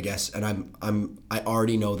do have a guess, and I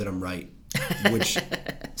already know that I'm right, which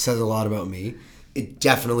says a lot about me. It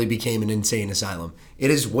definitely became an insane asylum.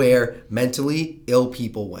 It is where mentally ill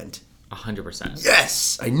people went. 100%.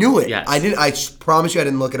 Yes, I knew it. Yes. I promise you I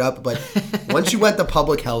didn't look it up, but once you went the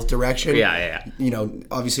public health direction, Yeah. you know,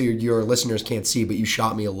 obviously your listeners can't see, but you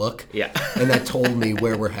shot me a look. Yeah. And that told me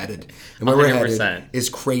where we're headed. And where we're 100%. headed is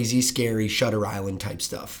crazy, scary Shutter Island type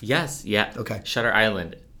stuff. Yes, yeah. Okay. Shutter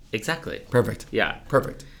Island. Exactly. Perfect. Yeah.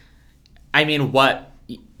 Perfect. I mean, what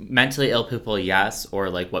mentally ill people, yes, or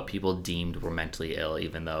like what people deemed were mentally ill,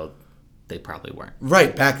 even though they probably weren't.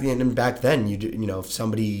 Right. Back then, you know, if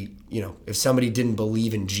somebody didn't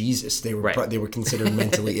believe in Jesus, they were Right. they were considered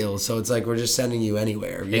mentally ill. So it's like we're just sending you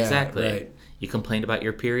anywhere. Yeah, Exactly. Right. You complained about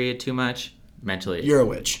your period too much, mentally. You're a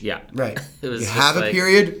witch. Yeah. Right. It was you just have a like,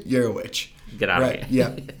 period, you're a witch. Get out Right. of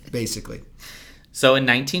here. Yeah. Basically. So in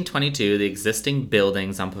 1922, the existing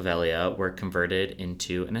buildings on Poveglia were converted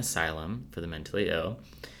into an asylum for the mentally ill.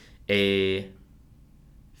 A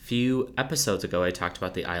few episodes ago, I talked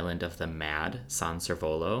about the island of the Mad, San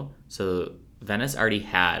Servolo. So Venice already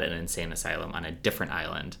had an insane asylum on a different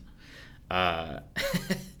island. And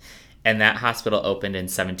that hospital opened in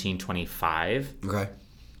 1725. Okay.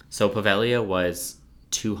 So Poveglia was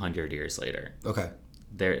 200 years later. Okay.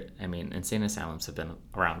 Insane asylums have been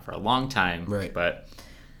around for a long time. Right. But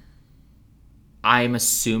I'm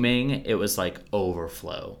assuming it was like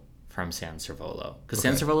overflow from San Servolo. Because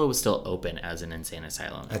San Servolo was still open as an insane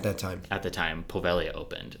asylum. At that time. At the time, Poveglia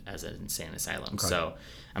opened as an insane asylum. Okay. So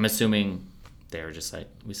I'm assuming they were just like,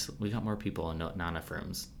 we got more people and not enough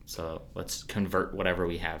rooms. So let's convert whatever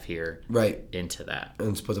we have here into that. And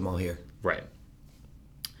let's put them all here. Right.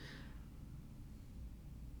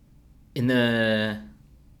 In the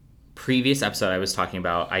previous episode I was talking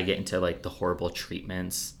about, I get into like the horrible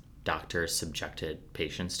treatments doctors subjected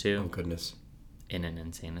patients to. Oh, goodness. In an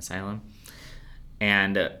insane asylum.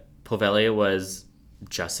 And Poveglia was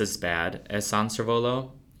just as bad as San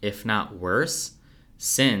Servolo, if not worse,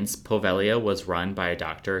 since Poveglia was run by a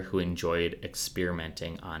doctor who enjoyed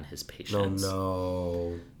experimenting on his patients. Oh,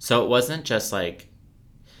 no. So it wasn't just like...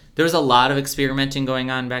 There was a lot of experimenting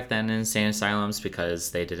going on back then in insane asylums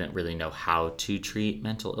because they didn't really know how to treat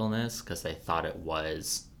mental illness because they thought it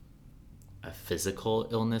was a physical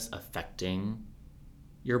illness affecting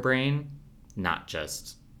your brain, not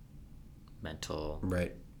just mental.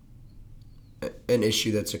 Right. An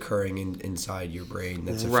issue that's occurring inside your brain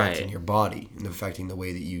that's affecting your body and affecting the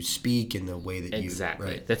way that you speak and the way that you... Exactly.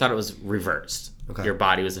 Right. They thought it was reversed. Okay. Your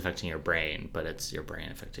body was affecting your brain, but it's your brain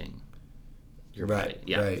affecting your body.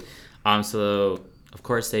 Yeah. Right. So, of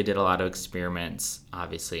course, they did a lot of experiments.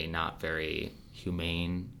 Obviously, not very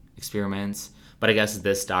humane experiments. But I guess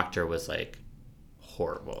this doctor was, like,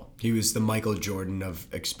 horrible. He was the Michael Jordan of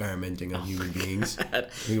experimenting on human beings.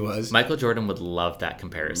 He was. Michael Jordan would love that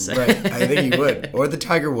comparison. Right. I think he would. Or the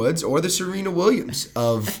Tiger Woods or the Serena Williams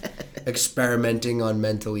of experimenting on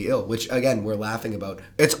mentally ill, which, again, we're laughing about.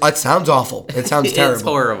 It sounds awful. It sounds terrible. It's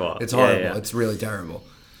horrible. It's horrible. Yeah. It's really terrible.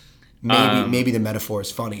 Maybe the metaphor is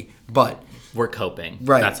funny, but... We're coping.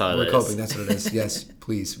 Right. That's all it is. We're coping. That's what it is. Yes,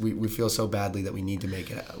 please. We feel so badly that we need to make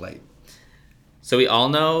it light. So we all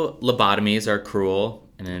know lobotomies are cruel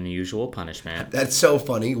and an unusual punishment. That's so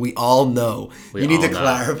funny. We all know. You need to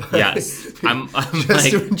clarify. Yes. I'm just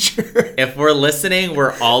like, to ensure. If we're listening,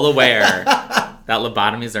 we're all aware that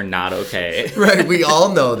lobotomies are not okay. Right. We all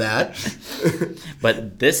know that.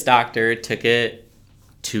 But this doctor took it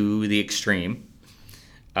to the extreme.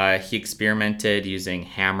 He experimented using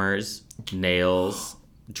hammers, nails,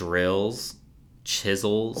 drills,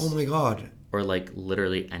 chisels. Oh my God. Or like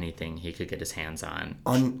literally anything he could get his hands on.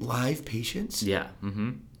 On live patients? Yeah.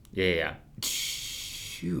 Mm-hmm. Yeah.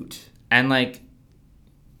 Shoot. And like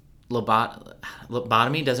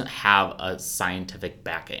lobotomy doesn't have a scientific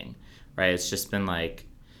backing, right? It's just been like,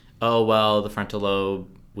 oh, well, the frontal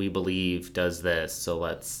lobe, we believe, does this, so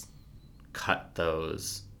let's cut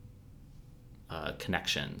those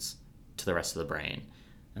connections to the rest of the brain.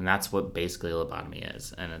 And that's what basically lobotomy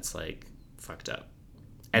is. And it's like fucked up.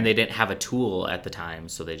 And they didn't have a tool at the time,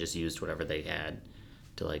 so they just used whatever they had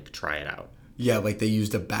to like try it out. Yeah, like they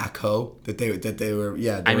used a backhoe that they were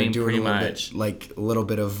doing pretty a much bit, like a little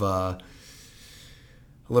bit of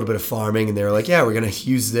farming, and they were like, yeah, we're gonna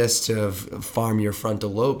use this to farm your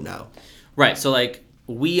frontal lobe now. Right. So like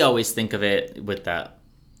we always think of it with that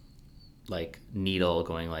like needle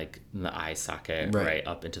going like in the eye socket right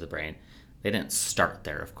up into the brain. They didn't start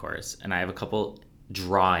there, of course. And I have a couple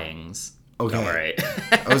drawings. Okay. All right.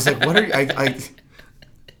 I was like, what are you... I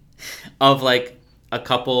of like a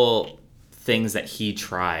couple things that he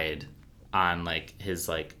tried on like his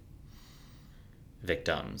like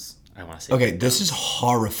victims. I want to say okay, victims. this is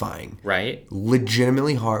horrifying. Right?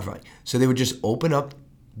 Legitimately horrifying. So they would just open up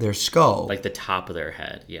their skull. Like the top of their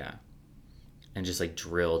head, yeah. And just like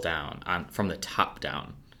drill down on from the top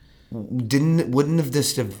down. Wouldn't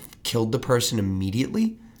this have killed the person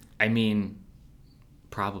immediately? I mean,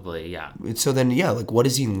 probably, yeah. So then, yeah, like what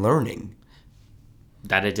is he learning?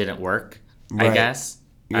 That it didn't work, right. I guess.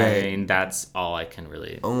 Right. I mean, that's all I can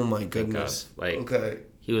really Oh my think goodness. of. Like, okay.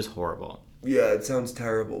 He was horrible. Yeah, it sounds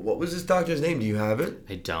terrible. What was this doctor's name? Do you have it?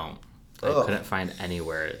 I don't. Oh. I couldn't find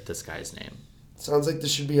anywhere this guy's name. Sounds like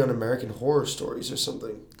this should be on American Horror Stories or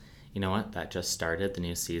something. You know what? That just started the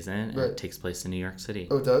new season, and right. it takes place in New York City.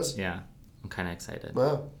 Oh, it does? Yeah. I'm kind of excited.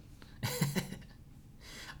 Wow.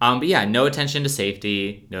 But yeah, no attention to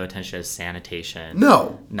safety, no attention to sanitation.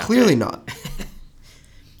 No, nothing. Clearly not.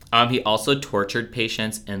 He also tortured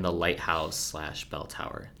patients in the lighthouse / bell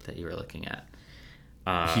tower that you were looking at.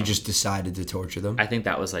 He just decided to torture them? I think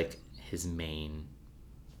that was like his main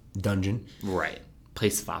dungeon. Right.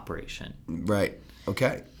 place of operation. Right.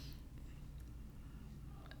 Okay.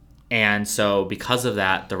 And so because of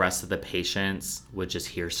that, the rest of the patients would just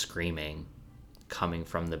hear screaming coming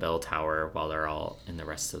from the bell tower while they're all in the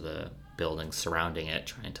rest of the building surrounding it,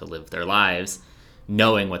 trying to live their lives,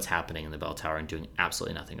 knowing what's happening in the bell tower and doing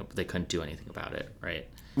absolutely nothing. They couldn't do anything about it, right?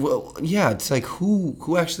 Well, yeah, it's like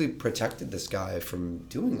who actually protected this guy from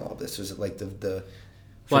doing all this? Was it like the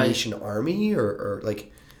Phoenician army or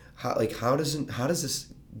like how does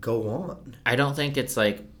this go on? I don't think it's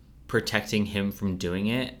like protecting him from doing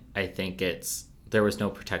it. I think there was no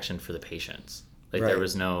protection for the patients. Like there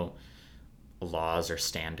was no laws or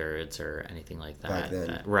standards or anything like that. Back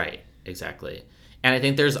then. Right, exactly. And I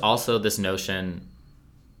think there's also this notion,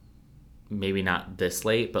 maybe not this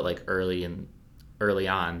late, but like early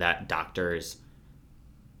on, that doctors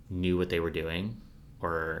knew what they were doing,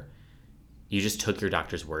 or you just took your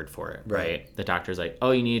doctor's word for it, right? The doctor's like,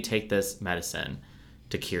 oh, you need to take this medicine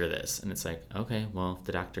to cure this. And it's like, okay, well, if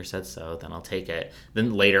the doctor said so, then I'll take it.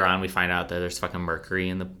 Then later on, we find out that there's fucking mercury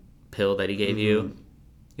in the pill that he gave you.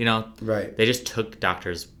 You know? Right. They just took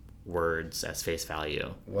doctors' words as face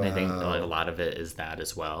value. Wow. And I think like, a lot of it is that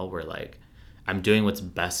as well, where like, I'm doing what's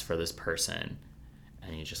best for this person.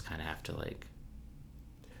 And you just kind of have to like...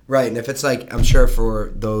 Right, and if it's like, I'm sure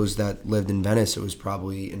for those that lived in Venice, it was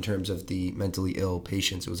probably, in terms of the mentally ill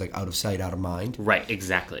patients, it was like out of sight, out of mind. Right,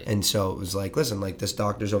 exactly. And so it was like, listen, like this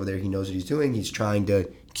doctor's over there, he knows what he's doing, he's trying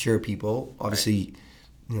to cure people. Obviously,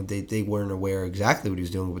 you know, they weren't aware exactly what he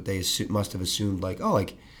was doing, but they must have assumed like, oh,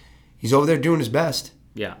 like he's over there doing his best.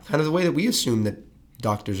 Yeah. Kind of the way that we assume that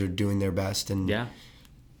doctors are doing their best, and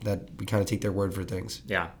that we kind of take their word for things.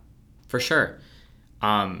 Yeah, for sure.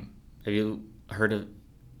 Have you heard of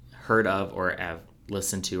or have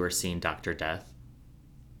listened to or seen Dr. Death?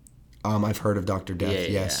 I've heard of Dr. Death,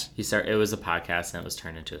 yes. Yeah. It was a podcast and it was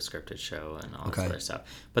turned into a scripted show and all this other stuff.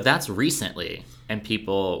 But that's recently, and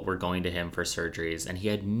people were going to him for surgeries and he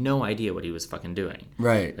had no idea what he was fucking doing.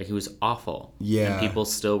 Right. Like he was awful. Yeah. And people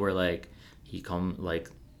still were like, he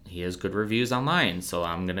has good reviews online, so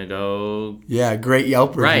I'm gonna go. Yeah, great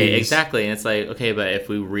Yelp reviews. Right, exactly. And it's like, okay, but if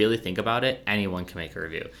we really think about it, anyone can make a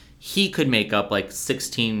review. He could make up like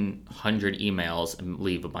 1,600 emails and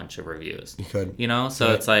leave a bunch of reviews. He could. You know?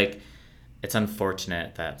 So it's like, it's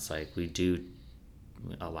unfortunate that's like, we do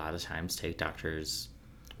a lot of times take doctors'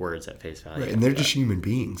 words at face value. Right, and they're just human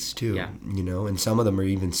beings too. Yeah. You know, and some of them are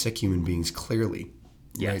even sick human beings, clearly.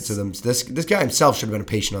 Yes. Right? So this guy himself should have been a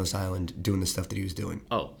patient on this island doing the stuff that he was doing.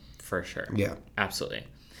 Oh, for sure. Yeah. Absolutely.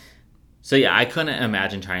 So yeah, I couldn't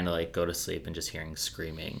imagine trying to like go to sleep and just hearing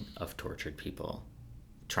screaming of tortured people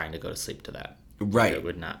trying to go to sleep to that. Right. It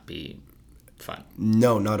would not be fun.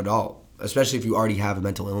 No, not at all. Especially if you already have a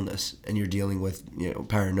mental illness and you're dealing with, you know,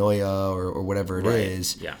 paranoia or whatever it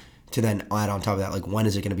is. Yeah. To then add on top of that, like, when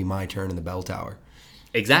is it going to be my turn in the bell tower?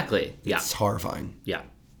 Exactly. Yeah. It's horrifying. Yeah.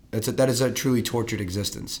 That is a truly tortured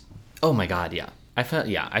existence. Oh my God. Yeah. I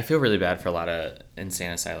feel really bad for a lot of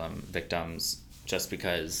insane asylum victims just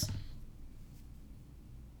because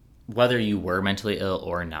whether you were mentally ill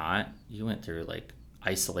or not, you went through like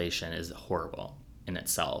isolation is horrible in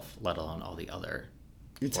itself, let alone all the other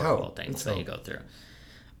horrible things that you go through.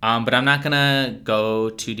 But I'm not going to go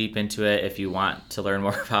too deep into it. If you want to learn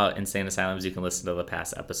more about insane asylums, you can listen to the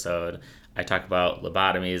past episode. I talk about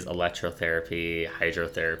lobotomies, electrotherapy,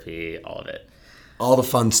 hydrotherapy, all of it. All the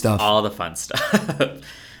fun stuff. All the fun stuff.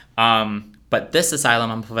 But this asylum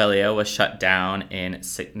on Poveglia was shut down in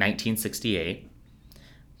 1968.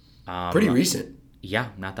 Pretty recent. Yeah,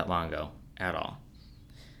 not that long ago at all.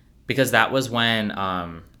 Because that was when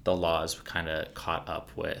the laws kind of caught up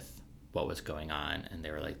with what was going on, and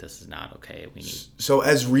they were like, this is not okay. We need... So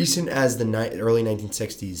as recent as the early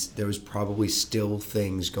 1960s, there was probably still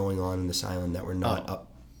things going on in this island that were not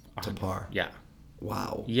up to par. Yeah.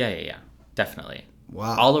 Wow. Yeah. Definitely.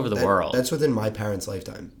 Wow. All over the world. That's within my parents'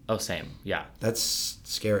 lifetime. Oh, same. Yeah. That's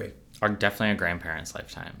scary. Or definitely a grandparents'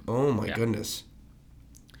 lifetime. Oh, my goodness.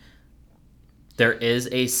 There is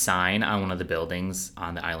a sign on one of the buildings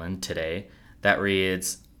on the island today that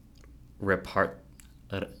reads,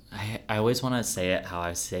 I always want to say it how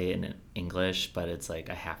I say it in English, but it's like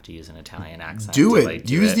I have to use an Italian accent. Do it. Like,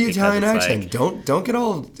 use the Italian accent. Like... Don't get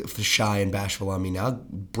all shy and bashful on me now.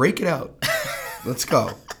 Break it out. Let's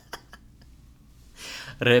go.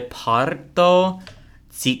 Reparto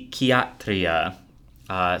Psichiatria,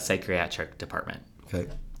 psychiatric department. Okay.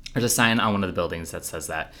 There's a sign on one of the buildings that says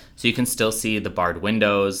that. So you can still see the barred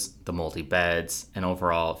windows, the moldy beds, an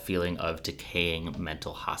overall feeling of decaying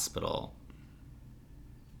mental hospital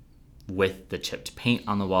with the chipped paint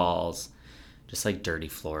on the walls, just like dirty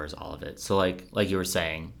floors, all of it. So like you were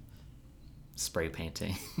saying, spray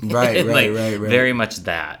painting. Right, right, right. Very much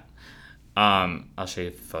that. I'll show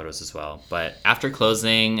you photos as well. But after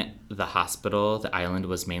closing the hospital, the island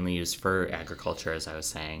was mainly used for agriculture, as I was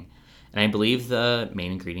saying. And I believe the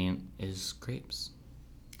main ingredient is grapes.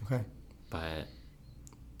 Okay. But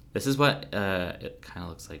this is what it kind of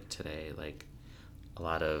looks like today. Like a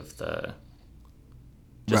lot of the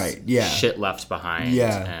shit left behind.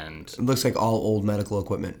 Yeah. And it looks like all old medical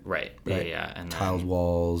equipment. Right. Yeah. And tiled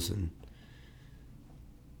walls and.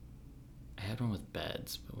 I had one with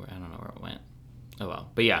beds, but I don't know where it went. Oh well.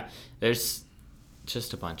 But yeah, there's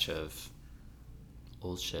just a bunch of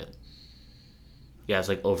old shit. Yeah, it's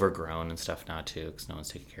like overgrown and stuff now too, because no one's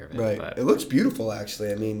taking care of it. Right. But it looks beautiful,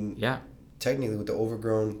 actually. I mean, yeah. Technically, with the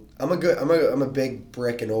overgrown, I'm a big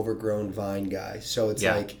brick and overgrown vine guy, so it's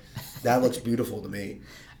like that looks beautiful to me.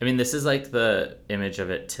 I mean, this is like the image of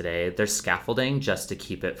it today. There's scaffolding just to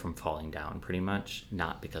keep it from falling down, pretty much,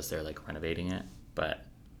 not because they're like renovating it, but.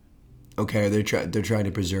 Okay, they're trying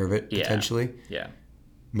to preserve it potentially. Yeah.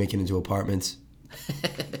 Make it into apartments.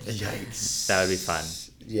 Yikes. That would be fun.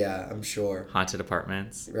 Yeah, I'm sure. Haunted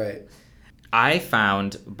apartments. Right. I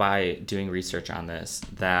found by doing research on this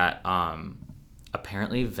that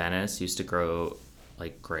apparently Venice used to grow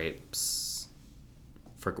like grapes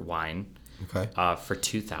for wine. Okay. For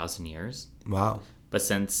 2,000 years. Wow. But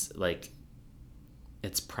since like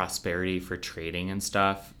its prosperity for trading and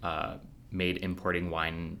stuff made importing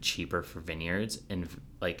wine cheaper for vineyards, and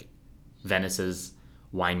like Venice's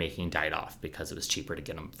winemaking died off because it was cheaper to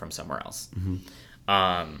get them from somewhere else.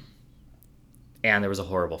 Mm-hmm. And there was a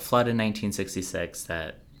horrible flood in 1966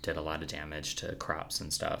 that did a lot of damage to crops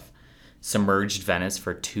and stuff. Submerged Venice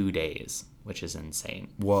for 2 days, which is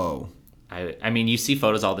insane. Whoa. I mean, you see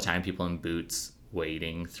photos all the time, people in boots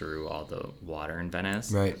wading through all the water in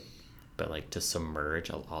Venice. Right. But like to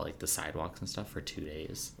submerge all like the sidewalks and stuff for 2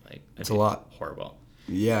 days, like it's a lot. Horrible.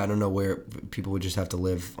 Yeah, I don't know where people would just have to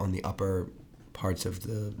live on the upper parts of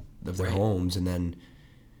their homes, and then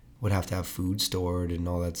would have to have food stored and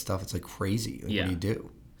all that stuff. It's like crazy. Like, what do you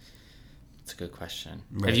do? That's a good question.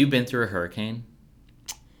 Right. Have you been through a hurricane?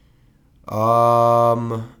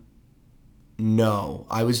 No.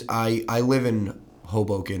 I live in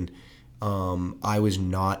Hoboken. I was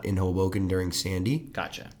not in Hoboken during Sandy.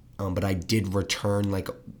 Gotcha. But I did return like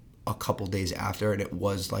a couple days after, and it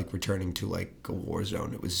was like returning to like a war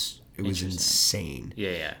zone. It was insane.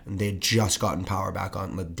 Yeah. And they had just gotten power back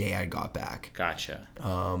on the day I got back. Gotcha.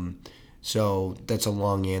 So that's a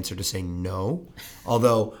long answer to say no.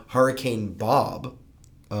 Although Hurricane Bob.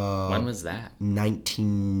 When was that?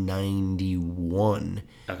 1991.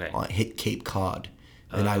 Okay. Hit Cape Cod,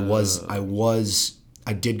 and I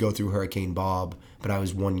did go through Hurricane Bob, but I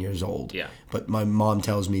was 1 year old. Yeah. But my mom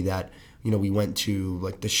tells me that we went to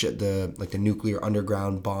like the nuclear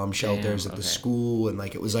underground bomb shelters at the school, and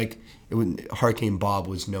like it was Hurricane Bob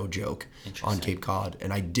was no joke on Cape Cod,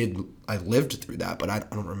 and I lived through that, but I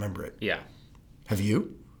don't remember it. Yeah. Have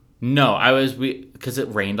you? No, because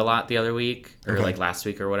it rained a lot the other week, or like last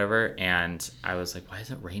week or whatever, and I was like, why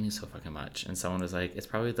is it raining so fucking much? And someone was like, it's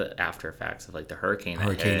probably the after effects of like the hurricane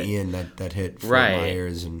Ian that hit Fort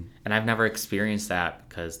Myers. And I've never experienced that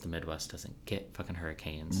because the Midwest doesn't get fucking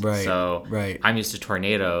hurricanes. Right. So right. I'm used to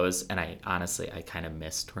tornadoes, and I kind of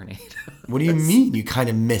miss tornadoes. What do you mean you kind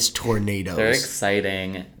of miss tornadoes? They're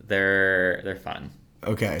exciting. They're fun.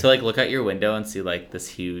 Okay. To like look out your window and see like this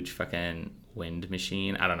huge fucking wind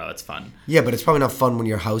machine. I don't know. It's fun. Yeah, but it's probably not fun when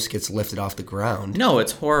your house gets lifted off the ground. No,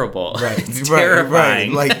 it's horrible. Right. It's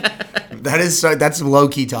terrifying. Right. Like that's low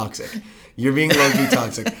key toxic. You're being low key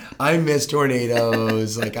toxic. I miss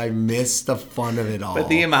tornadoes. Like I miss the fun of it all. But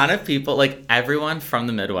the amount of people, like everyone from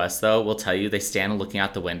the Midwest, though, will tell you they stand looking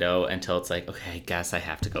out the window until it's like, okay, I guess I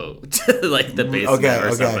have to go to like the basement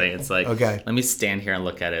or something. It's like, let me stand here and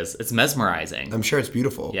look at it. It's mesmerizing. I'm sure it's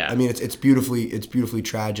beautiful. Yeah. I mean, it's beautifully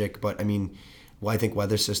tragic. But I mean, I think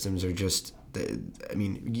weather systems are just. I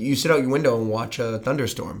mean, you sit out your window and watch a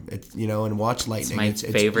thunderstorm. And watch lightning. It's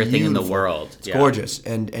my favorite thing in the world. It's gorgeous,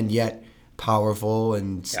 and yet powerful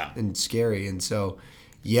and scary. And so,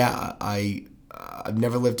 I've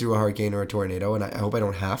never lived through a hurricane or a tornado, and I hope I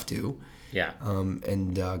don't have to. Yeah.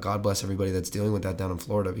 And God bless everybody that's dealing with that down in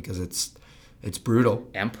Florida, because it's brutal.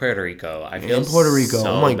 And Puerto Rico. I feel Puerto Rico.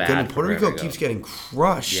 So oh my bad goodness, Puerto Rico keeps getting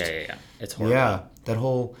crushed. Yeah. It's horrible. Yeah, that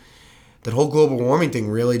whole global warming thing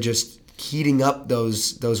really just heating up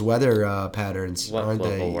those weather patterns, aren't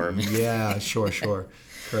they? Global warming? Yeah, sure.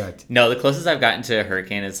 Correct. No, the closest I've gotten to a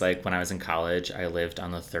hurricane is like when I was in college. I lived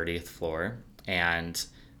on the 30th floor, and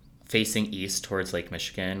facing east towards Lake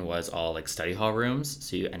Michigan was all like study hall rooms,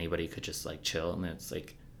 so anybody could just like chill, and it's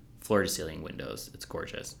like floor to ceiling windows. It's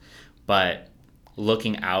gorgeous. But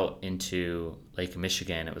looking out into Lake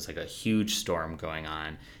Michigan, it was like a huge storm going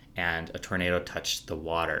on, and a tornado touched the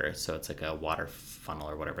water. So it's like a water funnel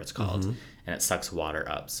or whatever it's called, and it sucks water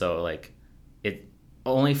up. So like it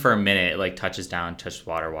only for a minute, it like touches down, touches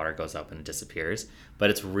water goes up and it disappears. But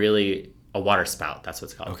it's really a water spout. That's what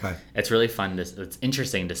it's called. Okay. It's really fun. It's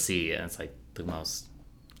interesting to see, and it's like the most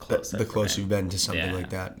close. The closest you've been to something like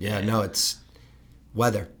that. Yeah, Yeah. no, it's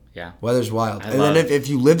weather. Yeah. Weather's wild. I And love- then if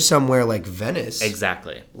you live somewhere like Venice,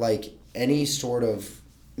 Exactly. like any sort of,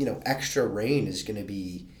 extra rain is going to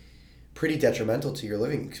be pretty detrimental to your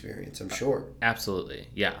living experience, I'm sure. Absolutely.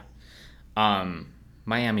 Yeah.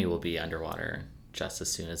 Miami will be underwater just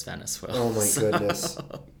as soon as Venice will. Oh my goodness.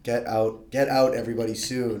 Get out everybody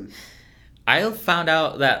soon. I found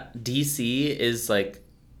out that DC is like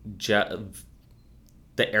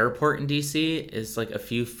the airport in DC is like a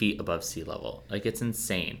few feet above sea level. Like it's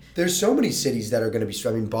insane. There's so many cities that are going to be.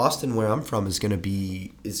 I mean, Boston, where I'm from, is going to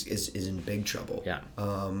be is in big trouble. Yeah.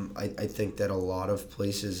 I think that a lot of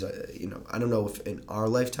places, I don't know if in our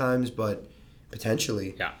lifetimes, but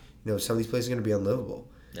potentially, Yeah. Some of these places are going to be unlivable.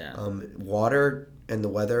 Yeah. Water and the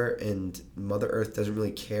weather and Mother Earth doesn't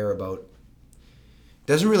really care about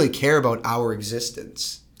our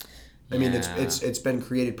existence. I mean, it's been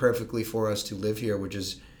created perfectly for us to live here, which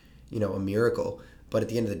is, a miracle. But at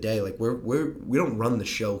the end of the day, like we don't run the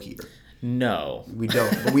show here. No. We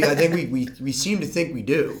don't. But I think we seem to think we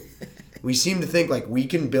do. We seem to think like we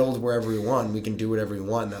can build wherever we want. We can do whatever we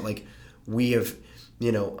want. That like we have,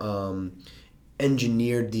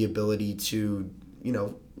 engineered the ability to,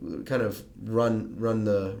 kind of run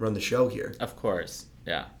the show here. Of course.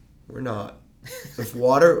 Yeah. We're not. If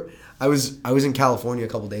water, I was in California a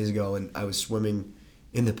couple days ago, and I was swimming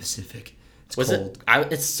in the Pacific. It's cold.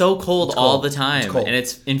 It's so cold all the time, It's cold. and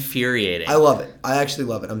it's infuriating. I love it. I actually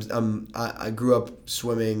love it. I grew up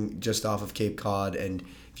swimming just off of Cape Cod, and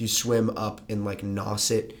if you swim up in like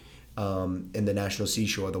Nauset, in the National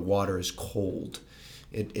Seashore, the water is cold.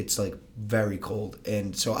 It's like very cold,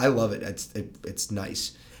 and so I love it. It's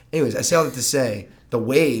nice. Anyways, I say all that to say the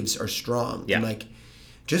waves are strong. Yeah. And like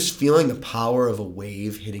just feeling the power of a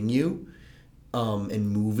wave hitting you, and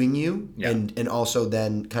moving you, Yeah. and also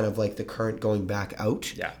then kind of like the current going back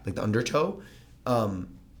out, Yeah. like the undertow.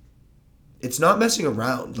 It's not messing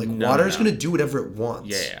around. Like No, water is no. going to do whatever it wants.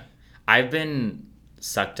 Yeah. I've been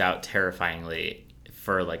sucked out terrifyingly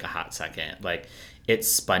for like a hot second. Like it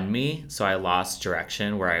spun me, so I lost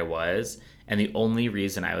direction where I was, and the only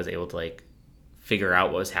reason I was able to like figure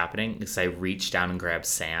out what was happening is I reached down and grabbed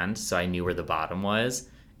sand, so I knew where the bottom was.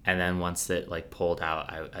 And then once it like pulled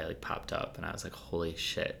out, I like popped up, and I was like, "Holy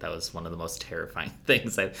shit!" That was one of the most terrifying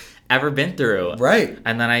things I've ever been through. Right.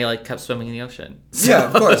 And then I like kept swimming in the ocean. Yeah,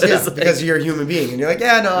 of course. So Yeah, it's like- because you're a human being, and you're like,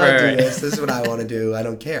 yeah, no, I'll do Right. this. This is what I want to do. I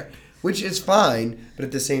don't care. Which is fine, but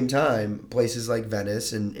at the same time, places like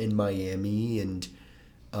Venice and in Miami, and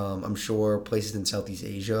I'm sure places in Southeast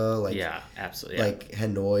Asia, like yeah, absolutely. Yeah. like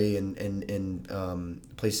Hanoi and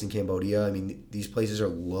places in Cambodia. I mean, these places are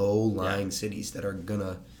low-lying cities that are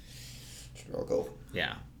gonna struggle.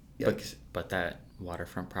 Yeah. Yikes. But that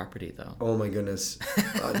waterfront property though. Oh my goodness!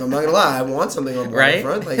 I'm not gonna lie. I want something on the Right?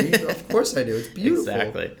 waterfront. Like, of course I do. It's beautiful.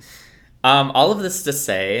 Exactly. All of this to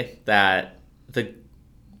say that the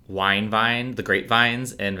the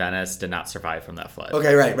grapevines in Venice did not survive from that flood.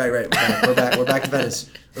 Okay, right. We're back to Venice.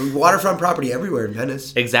 Waterfront property everywhere in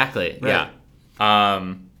Venice. Exactly. Right. Yeah.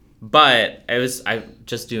 But I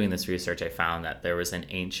just doing this research, I found that there was an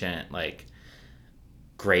ancient like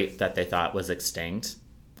grape that they thought was extinct,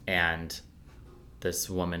 and this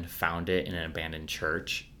woman found it in an abandoned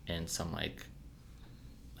church in some like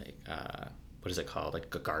what is it called?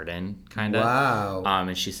 Like a garden kind of. Wow.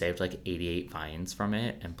 And she saved like 88 vines from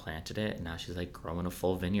it and planted it, and now she's like growing a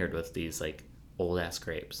full vineyard with these like old ass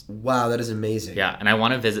grapes. Wow, that is amazing. Yeah, and I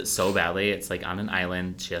want to visit so badly. It's like on an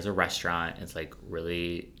island. She has a restaurant. It's like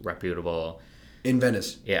really reputable. In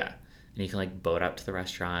Venice. Yeah. And you can like boat out to the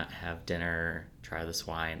restaurant, have dinner, try this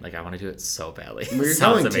wine. Like I want to do it so badly. Well, It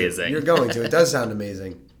sounds going amazing. to. You're going to. It does sound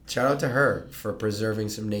amazing. Shout out to her for preserving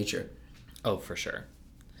some nature. Oh, for sure.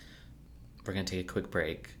 We're going to take a quick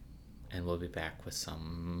break, and we'll be back with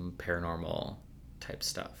some paranormal type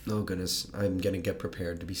stuff. Oh goodness, I'm gonna get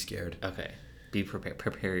prepared to be scared. Okay. Be prepared.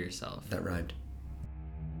 Prepare yourself. That rhymed.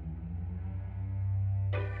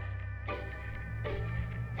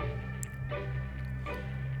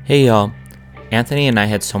 Hey y'all. Anthony and I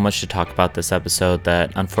had so much to talk about this episode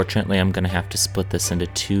that unfortunately I'm going to have to split this into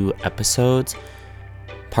 2 episodes.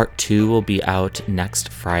 Part 2 will be out next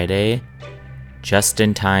Friday, just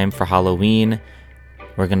in time for Halloween.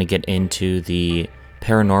 We're going to get into the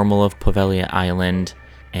paranormal of Poveglia Island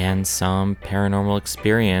and some paranormal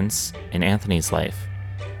experience in Anthony's life.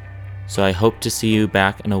 So I hope to see you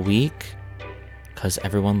back in a week, because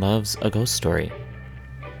everyone loves a ghost story.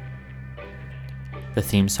 The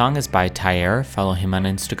theme song is by Tyre. Follow him on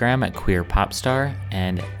Instagram at QueerPopstar,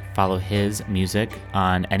 and follow his music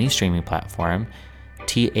on any streaming platform,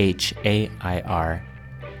 THAIR.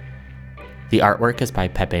 The artwork is by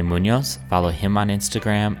Pepe Munoz. Follow him on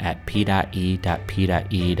Instagram at p.e.p.e.munoz,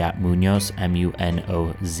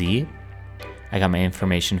 MUNOZ. I got my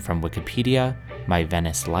information from Wikipedia, My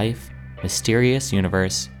Venice Life, Mysterious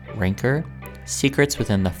Universe, Ranker, Secrets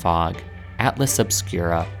Within the Fog, Atlas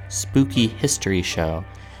Obscura, Spooky History Show,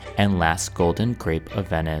 and Last Golden Grape of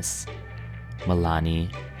Venice,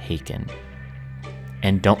 Milani Haken.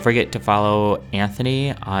 And don't forget to follow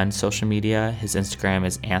Anthony on social media. His Instagram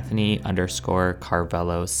is Anthony_Carvello,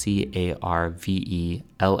 CARVELLO.